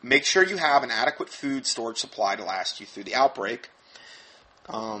consider. Make sure you have an adequate food storage supply to last you through the outbreak.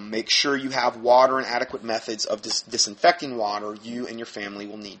 Make sure you have water and adequate methods of disinfecting water you and your family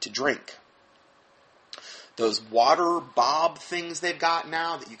will need to drink. Those water bob things they've got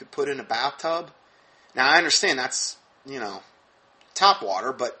now that you could put in a bathtub. Now, I understand that's, tap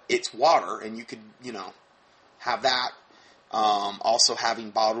water, but it's water, and you could, have that. Also having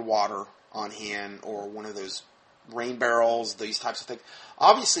bottled water on hand, or one of those rain barrels, these types of things.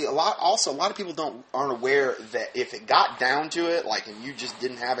 Obviously, a lot of people aren't aware that if it got down to it, like, and you just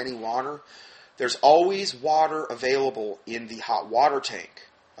didn't have any water, there's always water available in the hot water tank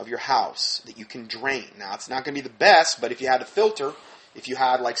of your house that you can drain. Now, it's not going to be the best, but if you had a filter, if you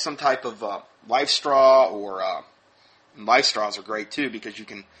had like some type of life straw, or life straws are great too, because you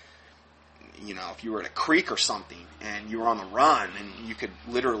can, if you were at a creek or something and you were on the run, and you could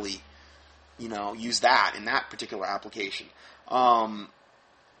literally, use that in that particular application.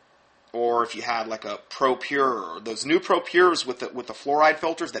 Or if you had like a Pro Pure, those new Pro Pures with the fluoride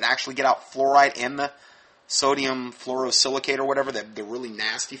filters that actually get out fluoride and the sodium fluorosilicate or whatever, the really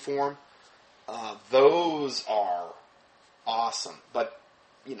nasty form, those are awesome. But,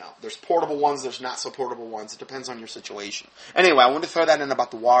 there's portable ones, there's not so portable ones. It depends on your situation. Anyway, I wanted to throw that in about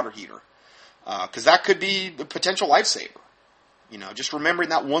the water heater, because that could be a potential lifesaver. Just remembering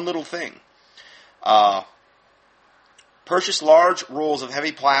that one little thing. Purchase large rolls of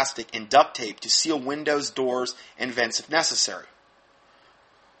heavy plastic and duct tape to seal windows, doors, and vents if necessary.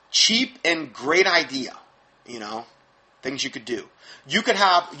 Cheap and great idea, things you could do. You could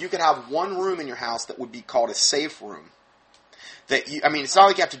have one room in your house that would be called a safe room. It's not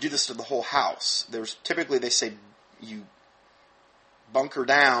like you have to do this to the whole house. Typically they say you bunker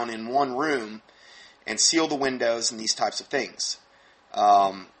down in one room and seal the windows and these types of things.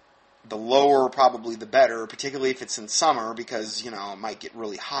 The lower probably the better, particularly if it's in summer, because, it might get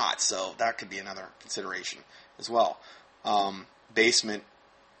really hot, so that could be another consideration as well. Basement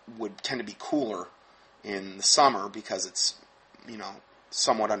would tend to be cooler in the summer because it's,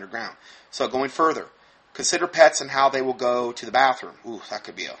 somewhat underground. So going further, consider pets and how they will go to the bathroom. Ooh, that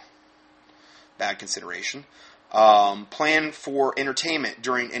could be a bad consideration. Plan for entertainment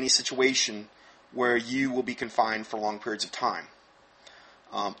during any situation where you will be confined for long periods of time.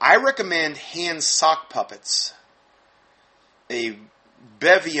 I recommend hand sock puppets, a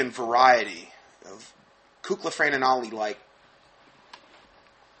Bevian variety of Kukla Frananali like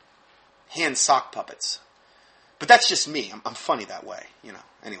hand sock puppets. But that's just me. I'm funny that way,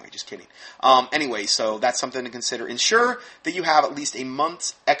 Anyway, just kidding. Anyway, so that's something to consider. Ensure that you have at least a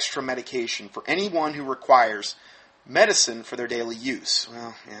month's extra medication for anyone who requires medicine for their daily use.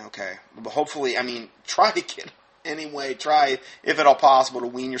 Well, yeah, okay. But hopefully, try to get, try, if at all possible, to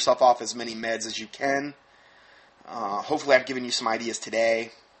wean yourself off as many meds as you can. Hopefully I've given you some ideas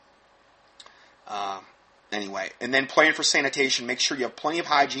today. Anyway, and then plan for sanitation. Make sure you have plenty of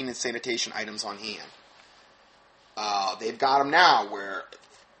hygiene and sanitation items on hand. They've got them now where,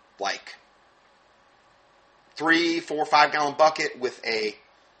 3, 4, 5 gallon bucket with a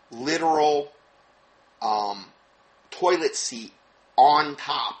literal toilet seat on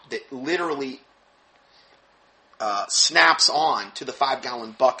top that literally snaps on to the 5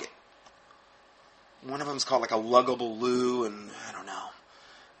 gallon bucket. One of them is called a luggable loo, and I don't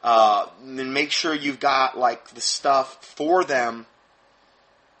know. Then make sure you've got the stuff for them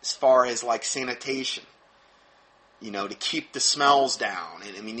as far as sanitation. To keep the smells down.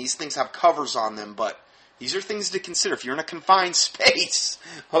 And these things have covers on them, but these are things to consider. If you're in a confined space,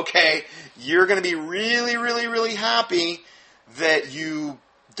 okay, you're going to be really, really, really happy that you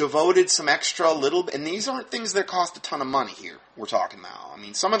devoted some extra little bit. And these aren't things that cost a ton of money here we're talking about.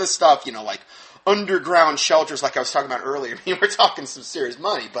 Some of the stuff, underground shelters like I was talking about earlier, we're talking some serious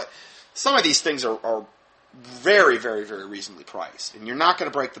money, but some of these things are very, very, very reasonably priced. And you're not going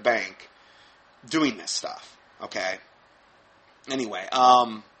to break the bank doing this stuff. Okay. Anyway,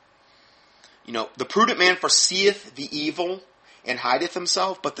 the prudent man foreseeth the evil and hideth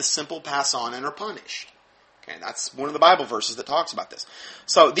himself, but the simple pass on and are punished. Okay, that's one of the Bible verses that talks about this.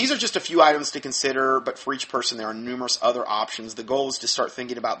 So these are just a few items to consider, but for each person there are numerous other options. The goal is to start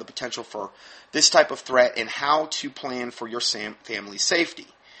thinking about the potential for this type of threat and how to plan for your family's safety.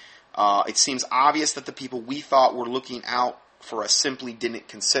 It seems obvious that the people we thought were looking out for us simply didn't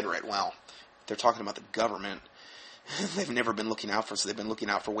consider it. Well, they're talking about the government. They've never been looking out for us. They've been looking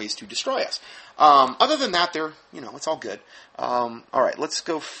out for ways to destroy us. Other than that, they're, it's all good. All right, let's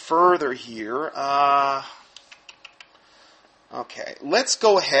go further here. Okay, let's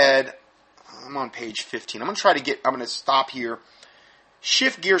go ahead. I'm on page 15. I'm going to stop here,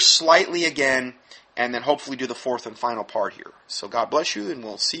 shift gears slightly again, and then hopefully do the fourth and final part here. So God bless you, and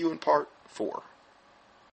we'll see you in part 4.